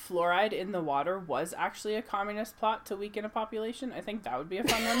if fluoride in the water was actually a communist plot to weaken a population. I think that would be a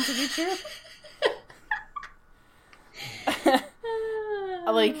fun one to be true.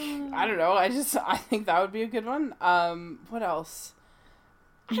 Like, I don't know. I think that would be a good one. What else?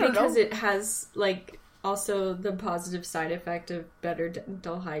 Because it has, like, also the positive side effect of better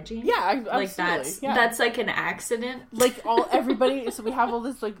dental hygiene. Yeah, absolutely. Like that's like an accident. Like everybody, so we have all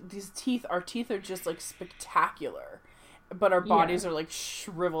this, like, these teeth. Our teeth are just like spectacular, but our bodies are like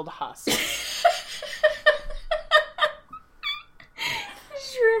shriveled husks.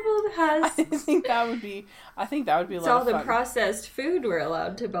 Shriveled husks. I think that would be a It's lot of all fun. the processed food we're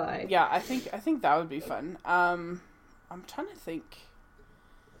allowed to buy. Yeah, I think that would be fun. I'm trying to think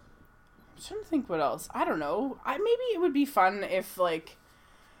what else. I don't know. Maybe it would be fun if, like,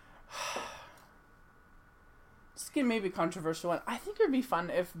 this is maybe a controversial one. I think it would be fun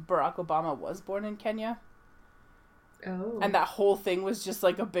if Barack Obama was born in Kenya. Oh. And that whole thing was just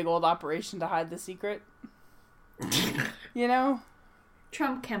like a big old operation to hide the secret. You know?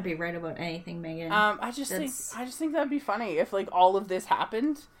 Trump can't be right about anything, Megan. I just think that'd be funny if, like, all of this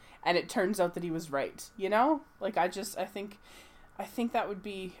happened and it turns out that he was right, you know? Like, I think that would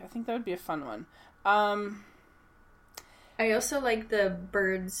be a fun one. I also like the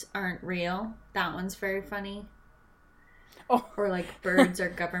birds aren't real. That one's very funny. Oh. Or like birds are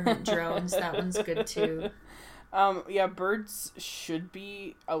government drones. That one's good too. Yeah, birds should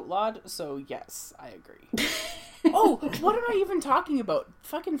be outlawed, so yes, I agree. Oh, what am I even talking about?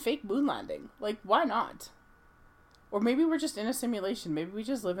 Fucking fake moon landing. Like, why not? Or maybe we're just in a simulation. Maybe we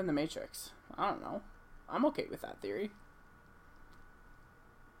just live in the Matrix. I don't know. I'm okay with that theory.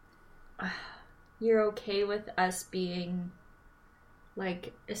 You're okay with us being,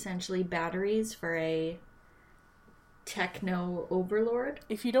 like, essentially batteries for a techno overlord?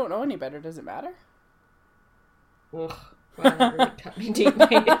 If you don't know any better, does it matter? Ugh. Wow, that really cut me deep,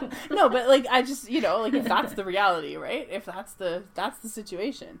 Megan. No, but, like, I just, you know, like, if that's the reality, right? If that's the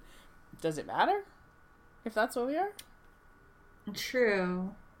situation, does it matter? If that's what we are?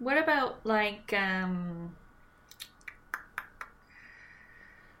 True. What about, like,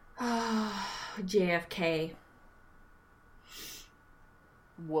 JFK?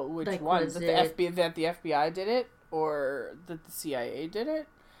 Which like, one? was That the FBI did it? Or that the CIA did it?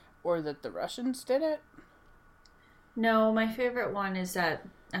 Or that the Russians did it? No, my favorite one is that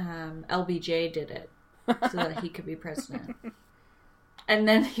LBJ did it so that he could be president. And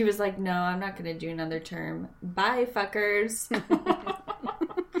then he was like, no, I'm not going to do another term. Bye, fuckers.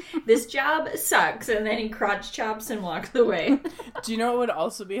 This job sucks. And then he crotch chops and walks away. Do you know what would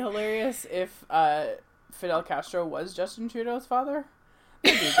also be hilarious if Fidel Castro was Justin Trudeau's father?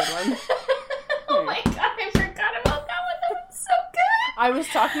 That'd be a good one. Oh my god, I forgot about that one. That was so good. I was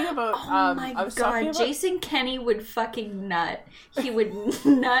talking about. Oh my god, Jason Kenney would fucking nut. He would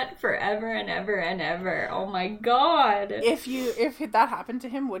nut forever and ever and ever. Oh my god. If that happened to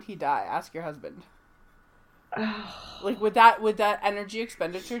him, would he die? Ask your husband. Like, would that energy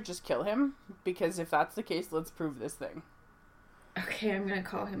expenditure just kill him? Because if that's the case, let's prove this thing. Okay, I'm gonna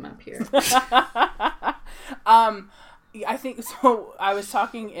call him up here. I think so. I was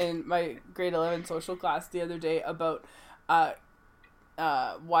talking in my grade 11 social class the other day about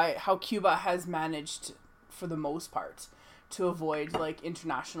how Cuba has managed, for the most part, to avoid, like,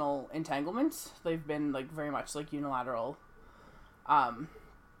 international entanglements. They've been, like, very much, like, unilateral.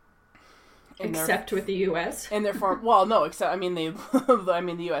 Except with the U.S. In their form, well, no, except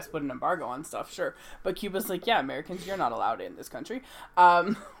the U.S. put an embargo on stuff, sure, but Cuba's like, yeah, Americans, you're not allowed in this country.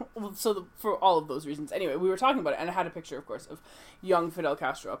 For all of those reasons, anyway, we were talking about it, and I had a picture, of course, of young Fidel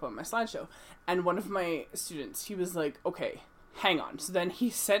Castro up on my slideshow, and one of my students, he was like, okay, hang on. So then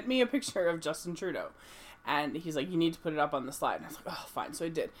he sent me a picture of Justin Trudeau, and he's like, you need to put it up on the slide. And I was like, oh, fine. So I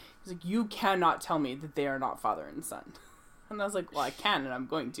did. He's like, you cannot tell me that they are not father and son. And I was like, well, I can, and I'm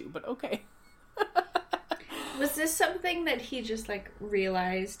going to, but okay. Was this something that he just, like,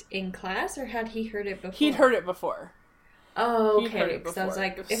 realized in class, or had he heard it before? He'd heard it before. Oh, okay. Because I was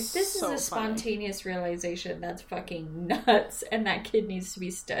like, if this is a spontaneous realization, that's fucking nuts, and that kid needs to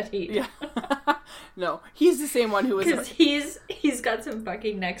be studied. Yeah. No, he's the same one who was... Because he's got some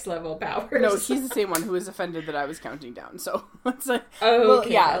fucking next level powers. No, he's the same one who was offended that I was counting down. So it's like,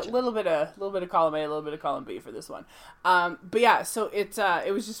 okay, yeah, gotcha. a little bit of column A, a little bit of column B for this one. But yeah, so it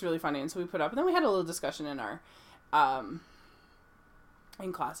was just really funny, and so we put up, and then we had a little discussion in our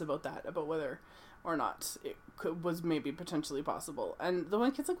in class about that, about whether or not it was maybe potentially possible. And the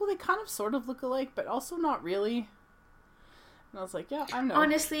one kid's like, well, they kind of sort of look alike, but also not really. And I was like, yeah, I know.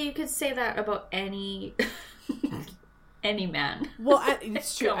 Honestly, you could say that about any man. Well,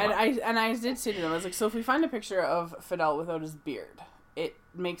 it's true. And I did say to them, I was like, so if we find a picture of Fidel without his beard, it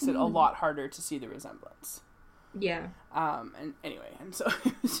makes it a lot harder to see the resemblance. Yeah. And anyway, and so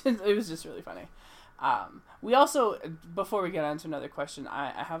it was just really funny. We also, before we get on to another question,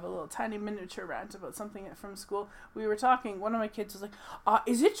 I have a little tiny miniature rant about something from school. We were talking, one of my kids was like,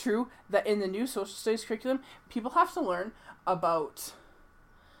 is it true that in the new social studies curriculum, people have to learn about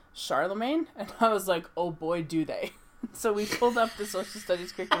Charlemagne? And I was like, oh boy, do they. So we pulled up the social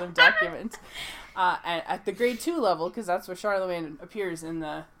studies curriculum document at the grade 2 level, because that's where Charlemagne appears in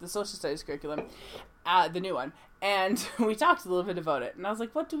the social studies curriculum, the new one. And we talked a little bit about it. And I was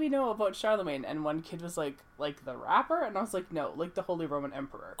like, what do we know about Charlemagne? And one kid was like the rapper? And I was like, no, like the Holy Roman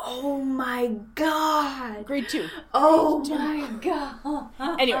Emperor. Oh my god! Grade 2. Oh Grade 2. my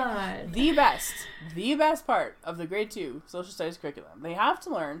god! Anyway, the best part of the grade 2 social studies curriculum, they have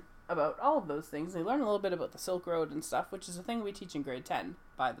to learn about all of those things. They learn a little bit about the Silk Road and stuff, which is a thing we teach in grade 10,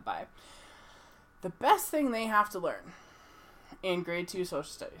 by the by. The best thing they have to learn in grade 2 social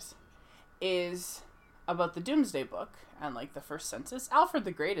studies is about the Doomsday Book and like the first census. Alfred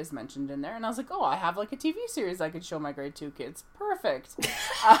the Great is mentioned in there, and I was like, oh, I have like a TV series I could show my grade 2 kids. Perfect.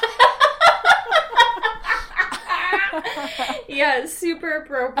 Yeah, super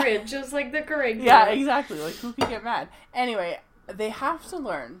appropriate, just like the curriculum. Yeah, exactly. Like, who could get mad? Anyway, they have to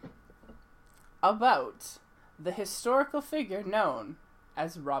learn about the historical figure known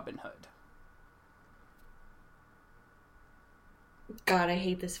as Robin Hood. God, I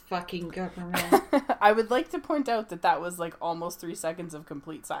hate this fucking government. I would like to point out that was like almost 3 seconds of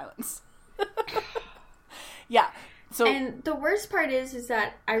complete silence. Yeah. So, and the worst part is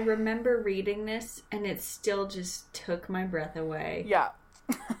that I remember reading this and it still just took my breath away. yeah.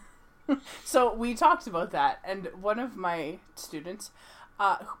 So we talked about that, and one of my students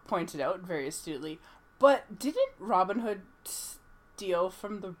pointed out very astutely, but didn't Robin Hood steal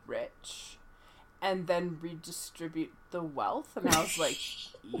from the rich and then redistribute the wealth? And I was like,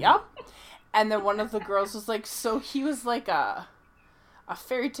 yep. And then one of the girls was like, so he was like a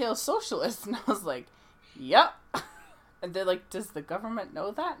fairy tale socialist? And I was like, yep. And they're like, does the government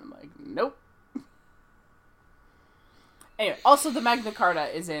know that? And I'm like, nope. Anyway, also the Magna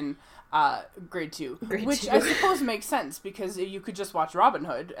Carta is in grade 2, which 2. I suppose makes sense, because you could just watch Robin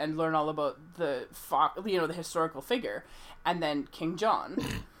Hood and learn all about the historical figure, and then King John,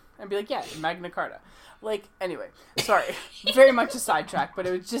 and be like, yeah, Magna Carta. Like, anyway, sorry, very much a sidetrack, but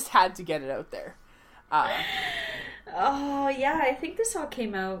it just had to get it out there. Oh yeah, I think this all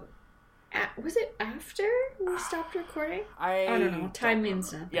came out. Was it after we stopped recording? I don't know. Time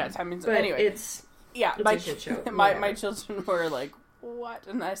means nothing. Yeah, time means nothing. Anyway, it's my a shit show. my children were like, what?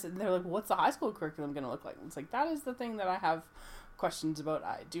 And I said, they're like, what's the high school curriculum going to look like? And it's like, that is the thing that I have questions about.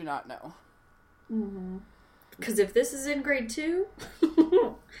 I do not know. Mm-hmm. Because if this is in grade 2,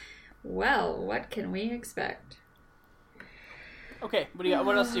 well, what can we expect? Okay, what do you got?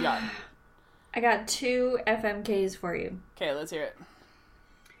 What else do you got? I got 2 FMKs for you. Okay, let's hear it.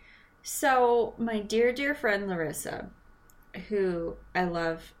 So, my dear, dear friend Larissa, who I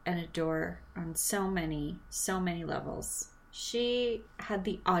love and adore on so many levels, she had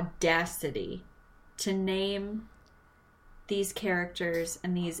the audacity to name these characters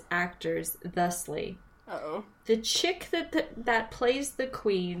and these actors thusly. Uh-oh. The chick that plays the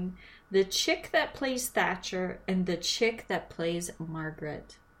Queen, the chick that plays Thatcher, and the chick that plays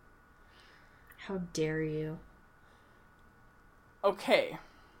Margaret. How dare you? Okay.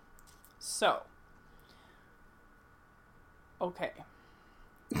 So. Okay.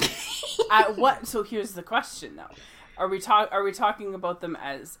 So here's the question, though. Are we talking about them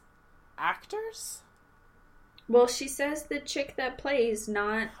as actors? Well, she says the chick that plays,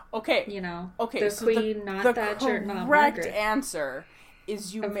 not okay. The so Queen, not Thatcher, not Margaret. The correct answer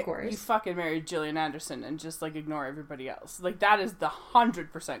is you course. You fucking married Gillian Anderson and just like ignore everybody else. Like, that is the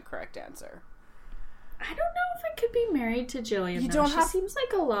 100% correct answer. I don't know if I could be married to Gillian. She seems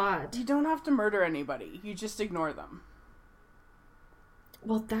like a lot. You don't have to murder anybody. You just ignore them.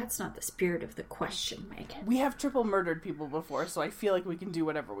 Well, that's not the spirit of the question, Megan. We have triple murdered people before, so I feel like we can do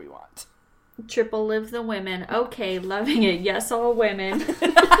whatever we want. Triple live the women. Okay, loving it. Yes, all women.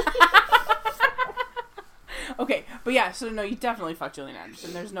 Okay, but yeah, so no, you definitely fuck Gillian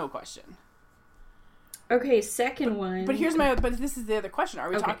Anderson. There's no question. Okay, second one. But this is the other question. Are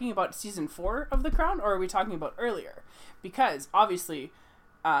we talking about season 4 of The Crown, or are we talking about earlier? Because, obviously,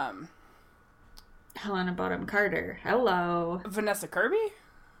 Helena Bonham Carter. Hello. Vanessa Kirby?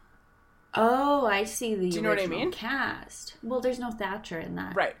 Oh, I see the Do you know what I mean? Cast. Well, there's no Thatcher in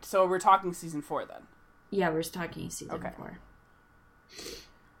that. Right, so we're talking season 4 then. Yeah, we're talking season 4.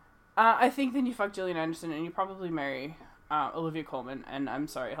 I think then you fuck Gillian Anderson and you probably marry Olivia Colman, and I'm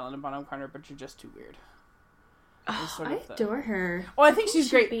sorry, Helena Bonham Carter, but you're just too weird. I adore her. Oh, I think she's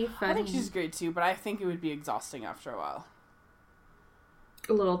great. Be funny. I think she's great too, but I think it would be exhausting after a while.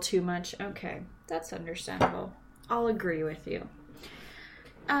 A little too much. Okay, that's understandable. I'll agree with you.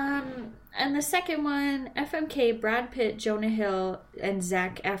 And the second one, FMK, Brad Pitt, Jonah Hill, and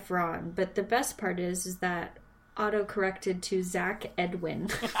Zac Efron. But the best part is that auto-corrected to Zach Edwin,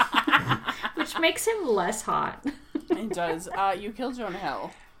 which makes him less hot. It does. You killed Jonah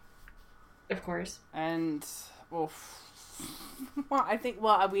Hill. Of course. And, well, I think,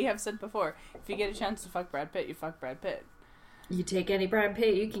 we have said before, if you get a chance to fuck Brad Pitt, you fuck Brad Pitt. You take any Brad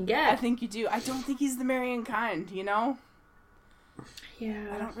Pitt you can get. I think you do. I don't think he's the marrying kind, you know? Yeah.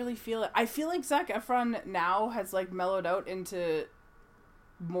 I don't really feel it. I feel like Zac Efron now has, like, mellowed out into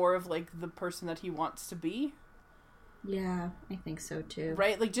more of, like, the person that he wants to be. Yeah, I think so, too.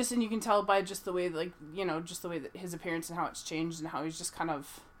 Right? Like, just, and you can tell by just the way, like, you know, just the way that his appearance and how it's changed and how he's just kind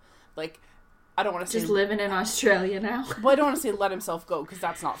of, like, I don't want to say... Just living in Australia now. Well, I don't want to say let himself go, because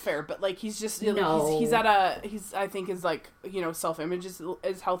that's not fair, but, like, he's just, you know, No. he's at a, I think his, like, you know, self-image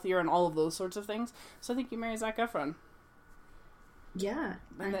is healthier and all of those sorts of things. So I think you marry Zac Efron. Yeah.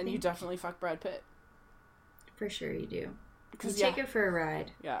 And then you definitely fuck Brad Pitt. For sure you do. You Yeah. take it for a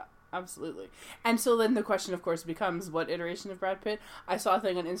ride. Yeah, absolutely. And so then the question, of course, becomes, what iteration of Brad Pitt? I saw a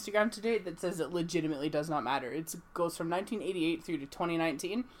thing on Instagram today that says it legitimately does not matter. It goes from 1988 through to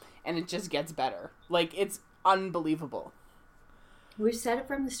 2019, and it just gets better. Like, it's unbelievable. We've said it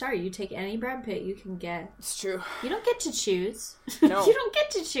from the start. You take any Brad Pitt you can get. It's true. You don't get to choose. No. You don't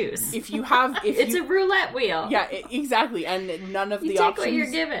get to choose. If you have... It's a roulette wheel. Yeah, exactly. And none of You the take options... what you're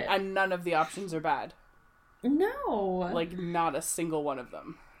given. And none of the options are bad. No. Like, not a single one of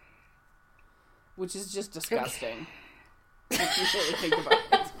them. Which is just disgusting. If you really think about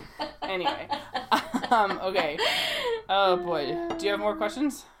it. Anyway. Okay. Oh, boy. Do you have more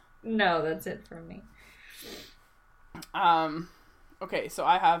questions? No, that's it from me. Okay, so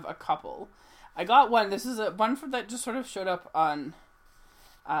I have a couple. I got one. This is one that just sort of showed up on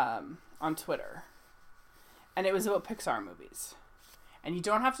Twitter. And it was about Pixar movies. And you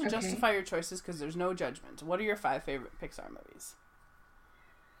don't have to justify your choices because there's no judgment. What are your 5 favorite Pixar movies?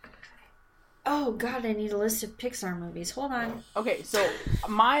 Oh, God, I need a list of Pixar movies. Hold on. Okay, so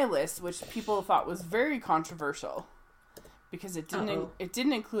my list, which people thought was very controversial, because it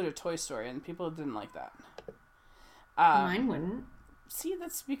didn't include a Toy Story, and people didn't like that. Mine wouldn't. See,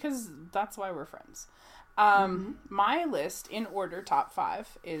 that's why we're friends. My list, in order, top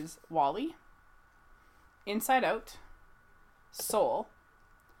 5, is WALL-E, Inside Out, Soul,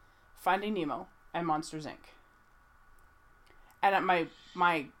 Finding Nemo, and Monsters, Inc. And at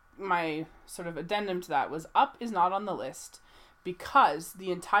my sort of addendum to that was Up is not on the list because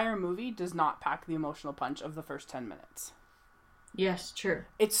the entire movie does not pack the emotional punch of the first 10 minutes. Yes, true.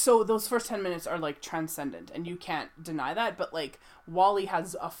 It's so, those first 10 minutes are, like, transcendent, and you can't deny that, but, like, WALL-E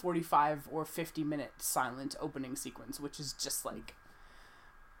has a 45 or 50-minute silent opening sequence, which is just, like,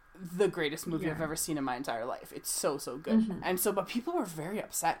 the greatest movie I've ever seen in my entire life. It's so, so good. Mm-hmm. And so, but people were very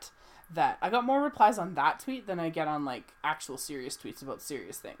upset that I got more replies on that tweet than I get on, like, actual serious tweets about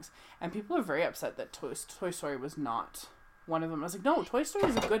serious things. And people are very upset that Toy Story was not one of them. I was like, no, Toy Story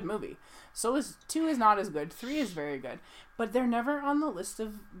is a good movie. So is 2 is not as good. 3 is very good. But they're never on the list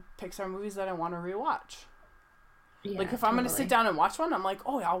of Pixar movies that I want to rewatch. Yeah, like, if I'm going to sit down and watch one, I'm like,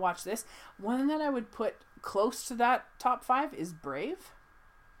 oh, yeah, I'll watch this. One that I would put close to that top 5 is Brave.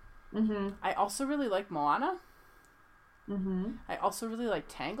 Mm-hmm. I also really like Moana. Mm-hmm. I also really like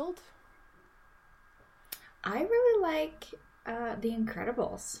Tangled. I really like The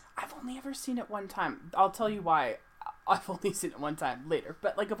Incredibles. I've only ever seen it one time. I'll tell you why. I've only seen it one time later.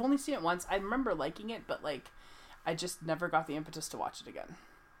 But, like, I've only seen it once. I remember liking it, but, like, I just never got the impetus to watch it again.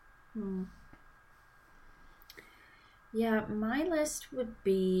 Hmm. Yeah, my list would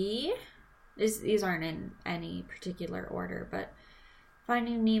be... These aren't in any particular order, but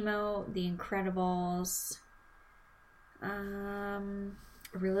Finding Nemo, The Incredibles. I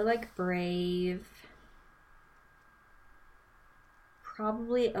really like Brave.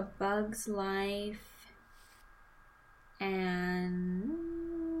 Probably A Bug's Life. And...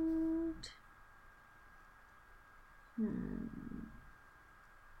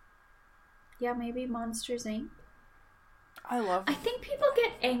 Yeah, maybe Monsters, Inc. I think people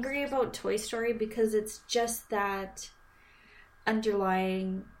get angry about Toy Story because it's just that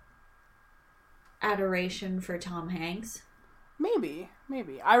underlying adoration for Tom Hanks. Maybe.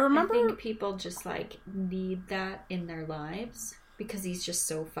 I remember... I think people just, like, need that in their lives because he's just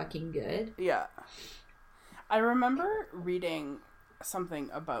so fucking good. Yeah. I remember reading something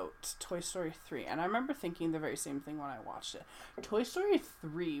about Toy Story 3, and I remember thinking the very same thing when I watched it. Toy Story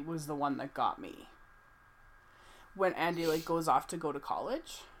 3 was the one that got me. When Andy, like, goes off to go to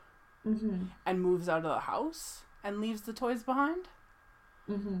college and moves out of the house and leaves the toys behind.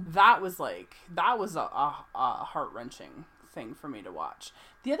 That was a heart-wrenching thing for me to watch.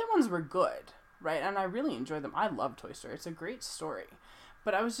 The other ones were good, right? And I really enjoyed them. I love Toy Story. It's a great story.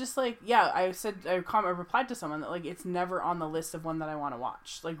 But I was just like, yeah, I replied to someone that, like, it's never on the list of one that I want to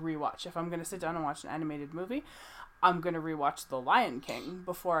watch, like, rewatch. If I'm going to sit down and watch an animated movie, I'm going to rewatch The Lion King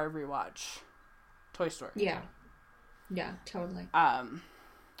before I rewatch Toy Story. Yeah. Yeah, totally.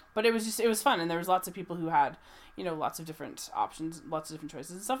 But it was fun, and there was lots of people who had, you know, lots of different options, lots of different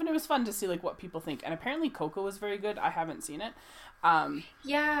choices and stuff, and it was fun to see, like, what people think. And apparently Coco was very good. I haven't seen it.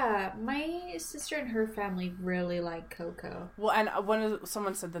 Yeah, my sister and her family really like Coco. Well, and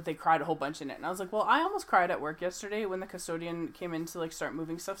someone said that they cried a whole bunch in it, and I was like, well, I almost cried at work yesterday when the custodian came in to, like, start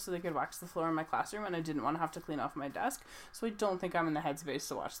moving stuff so they could wax the floor in my classroom, and I didn't want to have to clean off my desk, so I don't think I'm in the headspace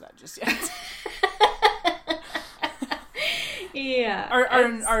to watch that just yet. Yeah.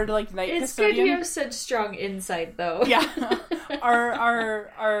 Our like night it's custodian. It's good you have such strong insight, though. Yeah.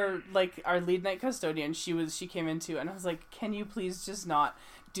 Our lead night custodian, she came in too, and I was like, can you please just not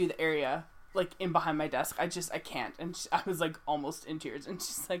do the area, like, in behind my desk? I can't. And I was, like, almost in tears, and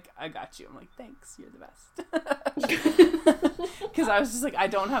she's like, I got you. I'm like, thanks, you're the best. Because I was just like, I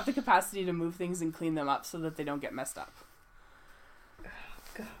don't have the capacity to move things and clean them up so that they don't get messed up.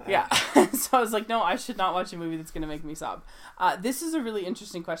 God. Yeah. So I was like, no, I should not watch a movie that's going to make me sob. This is a really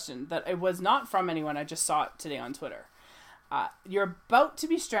interesting question that it was not from anyone. I just saw it today on Twitter. You're about to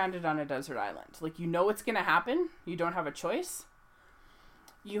be stranded on a desert island. Like, you know what's going to happen. You don't have a choice.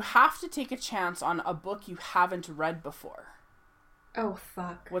 You have to take a chance on a book you haven't read before. Oh,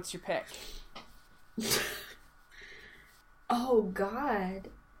 fuck. What's your pick? Oh, God.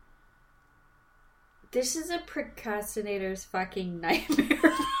 This is a procrastinator's fucking nightmare.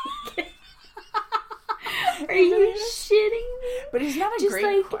 Are you shitting me? But isn't that a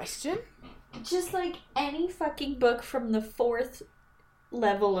great question? Just, like, any fucking book from the 4th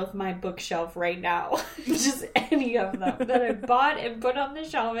level of my bookshelf right now. Just any of them that I bought and put on the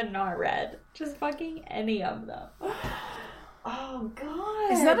shelf and not read. Just fucking any of them. Oh,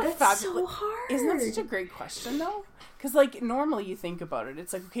 God. Isn't that that's so hard. Isn't that such a great question, though? Because, like, normally you think about it.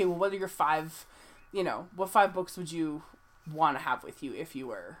 It's like, okay, well, what are your 5... You know, what 5 books would you want to have with you if you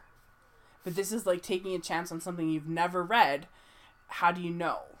were... But this is like taking a chance on something you've never read. How do you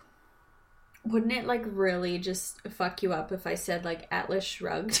know? Wouldn't it, like, really just fuck you up if I said, like, Atlas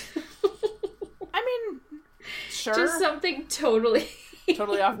Shrugged? I mean, sure. Just something totally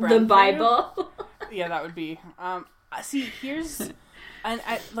off brand. The Bible. Yeah, that would be... see, here's... And,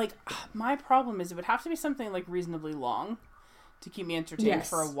 my problem is it would have to be something, like, reasonably long to keep me entertained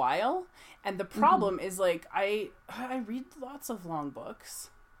for a while. And the problem is, like, I read lots of long books.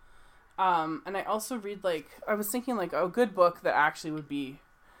 And I also read, like, I was thinking, like, a good book that actually would be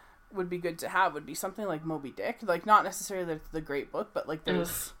good to have would be something like Moby Dick. Like, not necessarily the great book, but, like,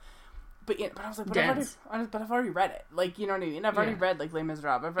 there's... But I was like, I've already read it. Like, you know what I mean? I've already read, like, Les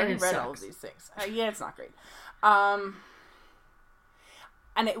Miserables. I've already read all of these things. Yeah, it's not great.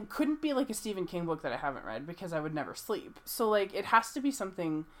 And it couldn't be, like, a Stephen King book that I haven't read because I would never sleep. So, like, it has to be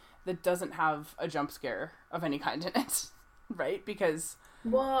something that doesn't have a jump scare of any kind in it, right? Because...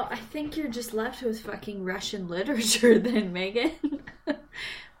 Well, I think you're just left with fucking Russian literature then, Megan.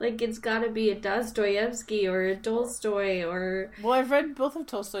 Like, it's gotta be a Dostoevsky or a Tolstoy or... Well, I've read both of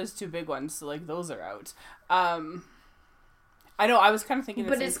Tolstoy's 2 big ones, so, like, those are out. I know, I was kind of thinking...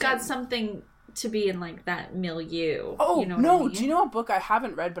 But it's got something to be in, like, that milieu. Oh, you know no, what I mean? Do you know a book I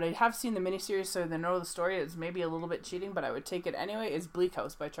haven't read, but I have seen the miniseries, so I know the story is maybe a little bit cheating, but I would take it anyway, is Bleak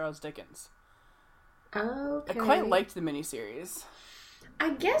House by Charles Dickens. Okay. I quite liked the miniseries. I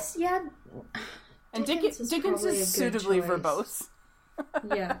guess, yeah. And Dickens is suitably verbose.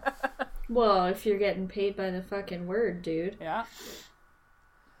 Yeah. Well, if you're getting paid by the fucking word, dude. Yeah.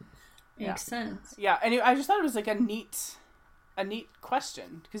 Makes sense. Yeah, anyway, I just thought it was, like, a neat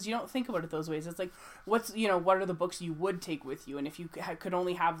question, because you don't think about it those ways. It's like, what are the books you would take with you? And if you could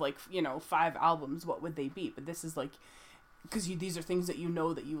only have, like, 5 albums, what would they be? But this is, like, because these are things that you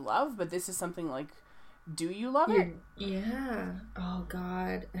know that you love, but this is something, like, do you love it? Yeah. Oh,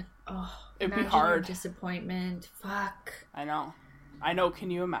 God. It'd be hard. Disappointment. Fuck. I know.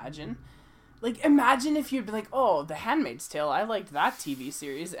 Can you imagine? Like, imagine if you'd be like, oh, The Handmaid's Tale, I liked that TV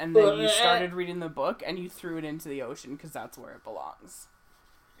series, and then you started reading the book, and you threw it into the ocean, because that's where it belongs.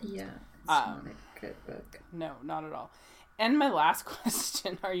 Yeah. It's not a good book. No, not at all. And my last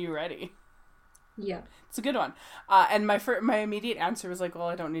question, are you ready? Yeah. It's a good one. And my immediate answer was like, well,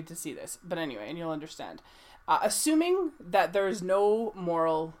 I don't need to see this. But anyway, and you'll understand. Assuming that there is no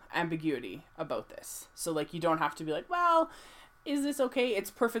moral ambiguity about this. So, like, you don't have to be like, well, is this okay? It's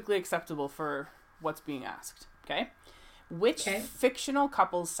perfectly acceptable for what's being asked. Okay? Which fictional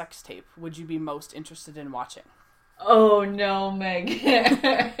couple's sex tape would you be most interested in watching? Oh no, Meg.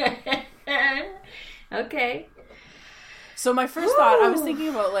 Okay. So my first thought, I was thinking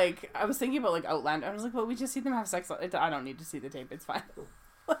about like Outlander. I was like, well, we just see them have sex. I don't need to see the tape. It's fine.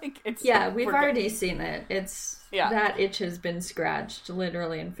 We've already seen it. That itch has been scratched,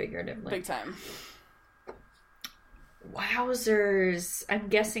 literally and figuratively. Big time. Wowzers. I'm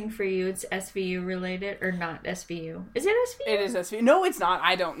guessing for you it's SVU related, or not SVU. Is it SVU? It is SVU. No, it's not.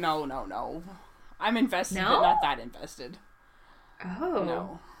 I don't know. No. I'm invested, but not that invested.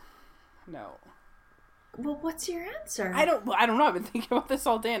 Oh. No. Well, what's your answer? I don't know. I've been thinking about this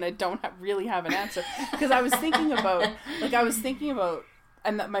all day, and I don't really have an answer. Because I was thinking about,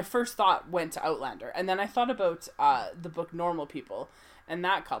 and my first thought went to Outlander. And then I thought about the book Normal People and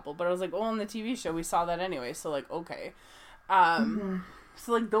that couple. But I was like, in the TV show, we saw that anyway. So, okay.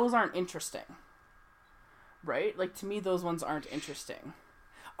 So, those aren't interesting. Right? To me, those ones aren't interesting.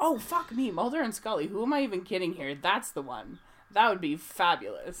 Oh, fuck me. Mulder and Scully. Who am I even kidding here? That's the one. That would be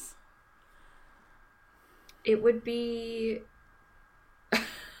fabulous. It would be...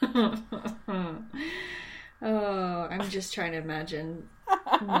 Oh, I'm just trying to imagine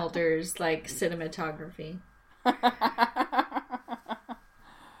Mulder's, cinematography.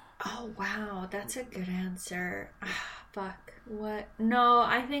 Oh, wow. That's a good answer. Fuck. What? No,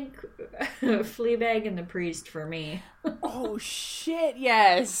 I think Fleabag and the Priest for me. Oh, shit,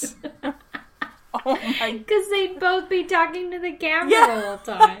 yes. Oh, my... Because they'd both be talking to the camera the whole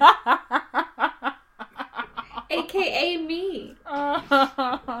time. AKA me.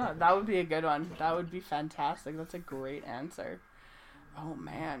 That would be a good one. That would be fantastic. That's a great answer. Oh,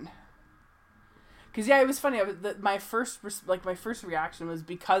 man. Because, it was funny. My first reaction was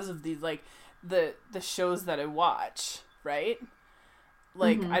because of these, the shows that I watch, right?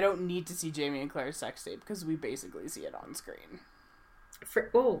 I don't need to see Jamie and Claire's sex tape because we basically see it on screen.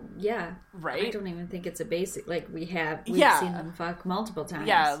 Yeah. Right? I don't even think it's a basic, we've seen them fuck multiple times.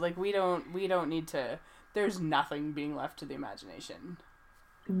 Yeah, we don't need to, there's nothing being left to the imagination.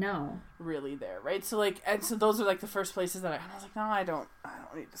 No. Really there, right? So, and so those are, the first places that I was like, no, I don't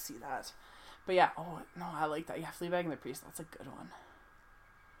need to see that. But yeah, I like that. Yeah, Fleabag and the Priest, that's a good one.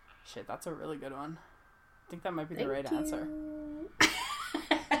 Shit, that's a really good one. I think that might be the right answer.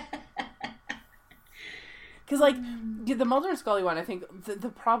 Because, the Mulder and Scully one, I think the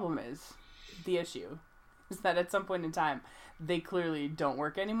problem is, the issue, is that at some point in time, they clearly don't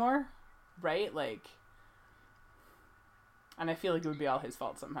work anymore, right? And I feel like it would be all his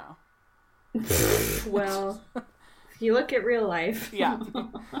fault somehow. Well, if you look at real life. Yeah.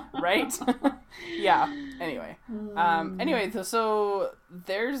 Right? Yeah. Anyway. So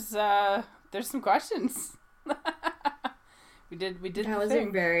there's some questions. We did. That was a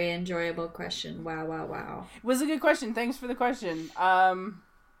very enjoyable question. Wow. It was a good question. Thanks for the question.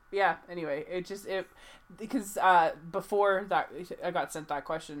 Yeah. Anyway, because before that I got sent that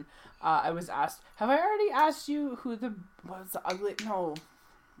question, I was asked, "Have I already asked you who what was the ugly?" No.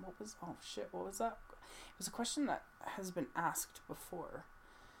 What was? Oh shit! What was that? It was a question that has been asked before.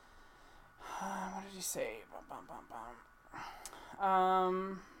 What did you say?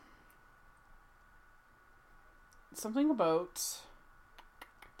 Something about...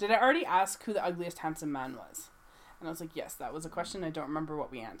 Did I already ask who the ugliest handsome man was? And I was like, yes, that was a question. I don't remember what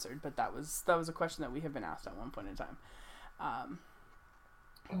we answered, but that was a question that we have been asked at one point in time.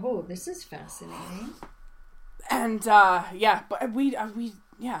 Oh, this is fascinating. And, but we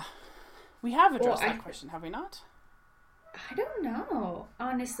have addressed that question, have we not? I don't know.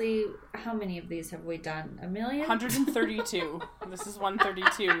 Honestly, how many of these have we done? 1,000,000? 132. This is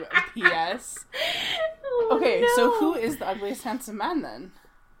 132 PS. Okay, so who is the ugliest handsome man then?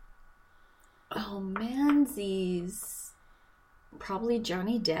 Oh, mansies. Probably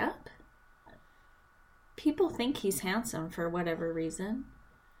Johnny Depp? People think he's handsome for whatever reason.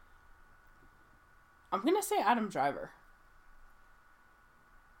 I'm going to say Adam Driver.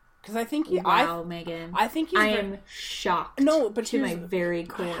 Because I think Wow, Megan. I think I am shocked. No, but to my very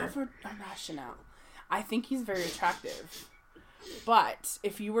core. I have a rationale. I think he's very attractive. But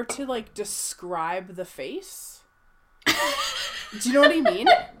if you were to describe the face, do you know what I mean?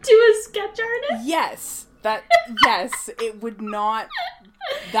 To a sketch artist? Yes. It would not.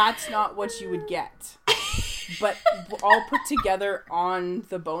 That's not what you would get. But all put together on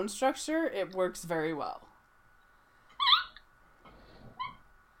the bone structure, it works very well.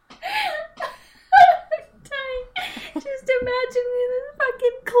 Just imagine this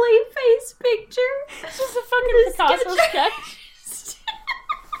fucking clay face picture. It's just a fucking Picasso sketch.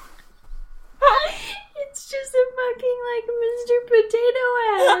 It's just a fucking Mr. Potato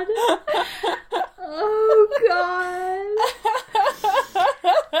Head. Oh god.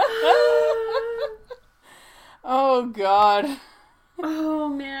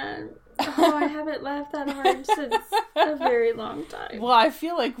 Well, I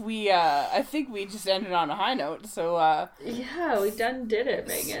feel like I think we just ended on a high note, so, Yeah, we done did it,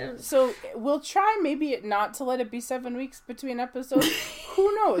 Megan. So, we'll try maybe not to let it be 7 weeks between episodes.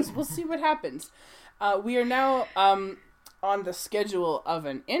 Who knows? We'll see what happens. We are now, on the schedule of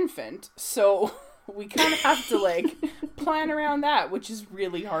an infant, so we kind of have to, like, plan around that, which is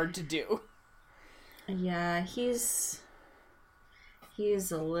really hard to do. Yeah, he's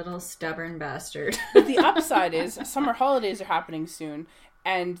a little stubborn bastard. But the upside is summer holidays are happening soon,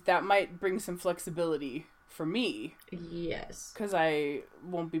 and that might bring some flexibility for me. Yes. Because I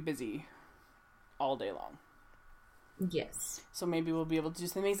won't be busy all day long. Yes. So maybe we'll be able to do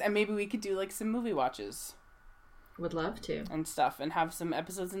some things, and maybe we could do, like, some movie watches. Would love to. And stuff, and have some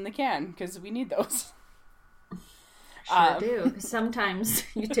episodes in the can, because we need those. Sure do. Sometimes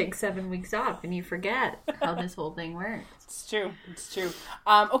you take 7 weeks off and you forget how this whole thing works. It's true. It's true.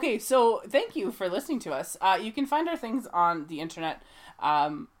 Okay, so thank you for listening to us. You can find our things on the internet.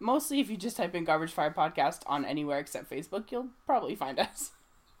 Mostly if you just type in Garbage Fire Podcast on anywhere except Facebook, you'll probably find us.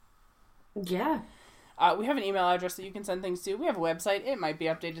 Yeah. We have an email address that you can send things to. We have a website. It might be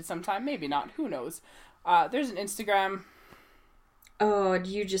updated sometime. Maybe not. Who knows? There's an Instagram. Oh,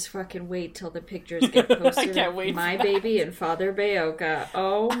 you just fucking wait till the pictures get posted. I can't wait. My baby and Father Bayoka.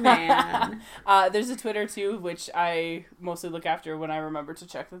 Oh, man. There's a Twitter, too, which I mostly look after when I remember to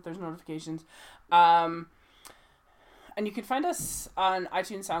check that there's notifications. And you can find us on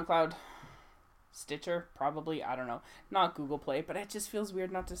iTunes, SoundCloud, Stitcher, probably. I don't know. Not Google Play, but it just feels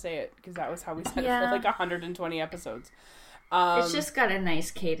weird not to say it, because that was how we said it for like 120 episodes. It's just got a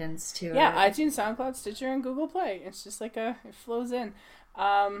nice cadence to it. Yeah, iTunes, SoundCloud, Stitcher, and Google Play. It's just like it flows in.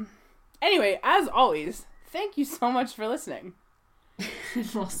 Anyway, as always, thank you so much for listening.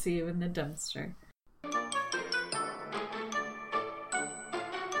 We'll see you in the dumpster.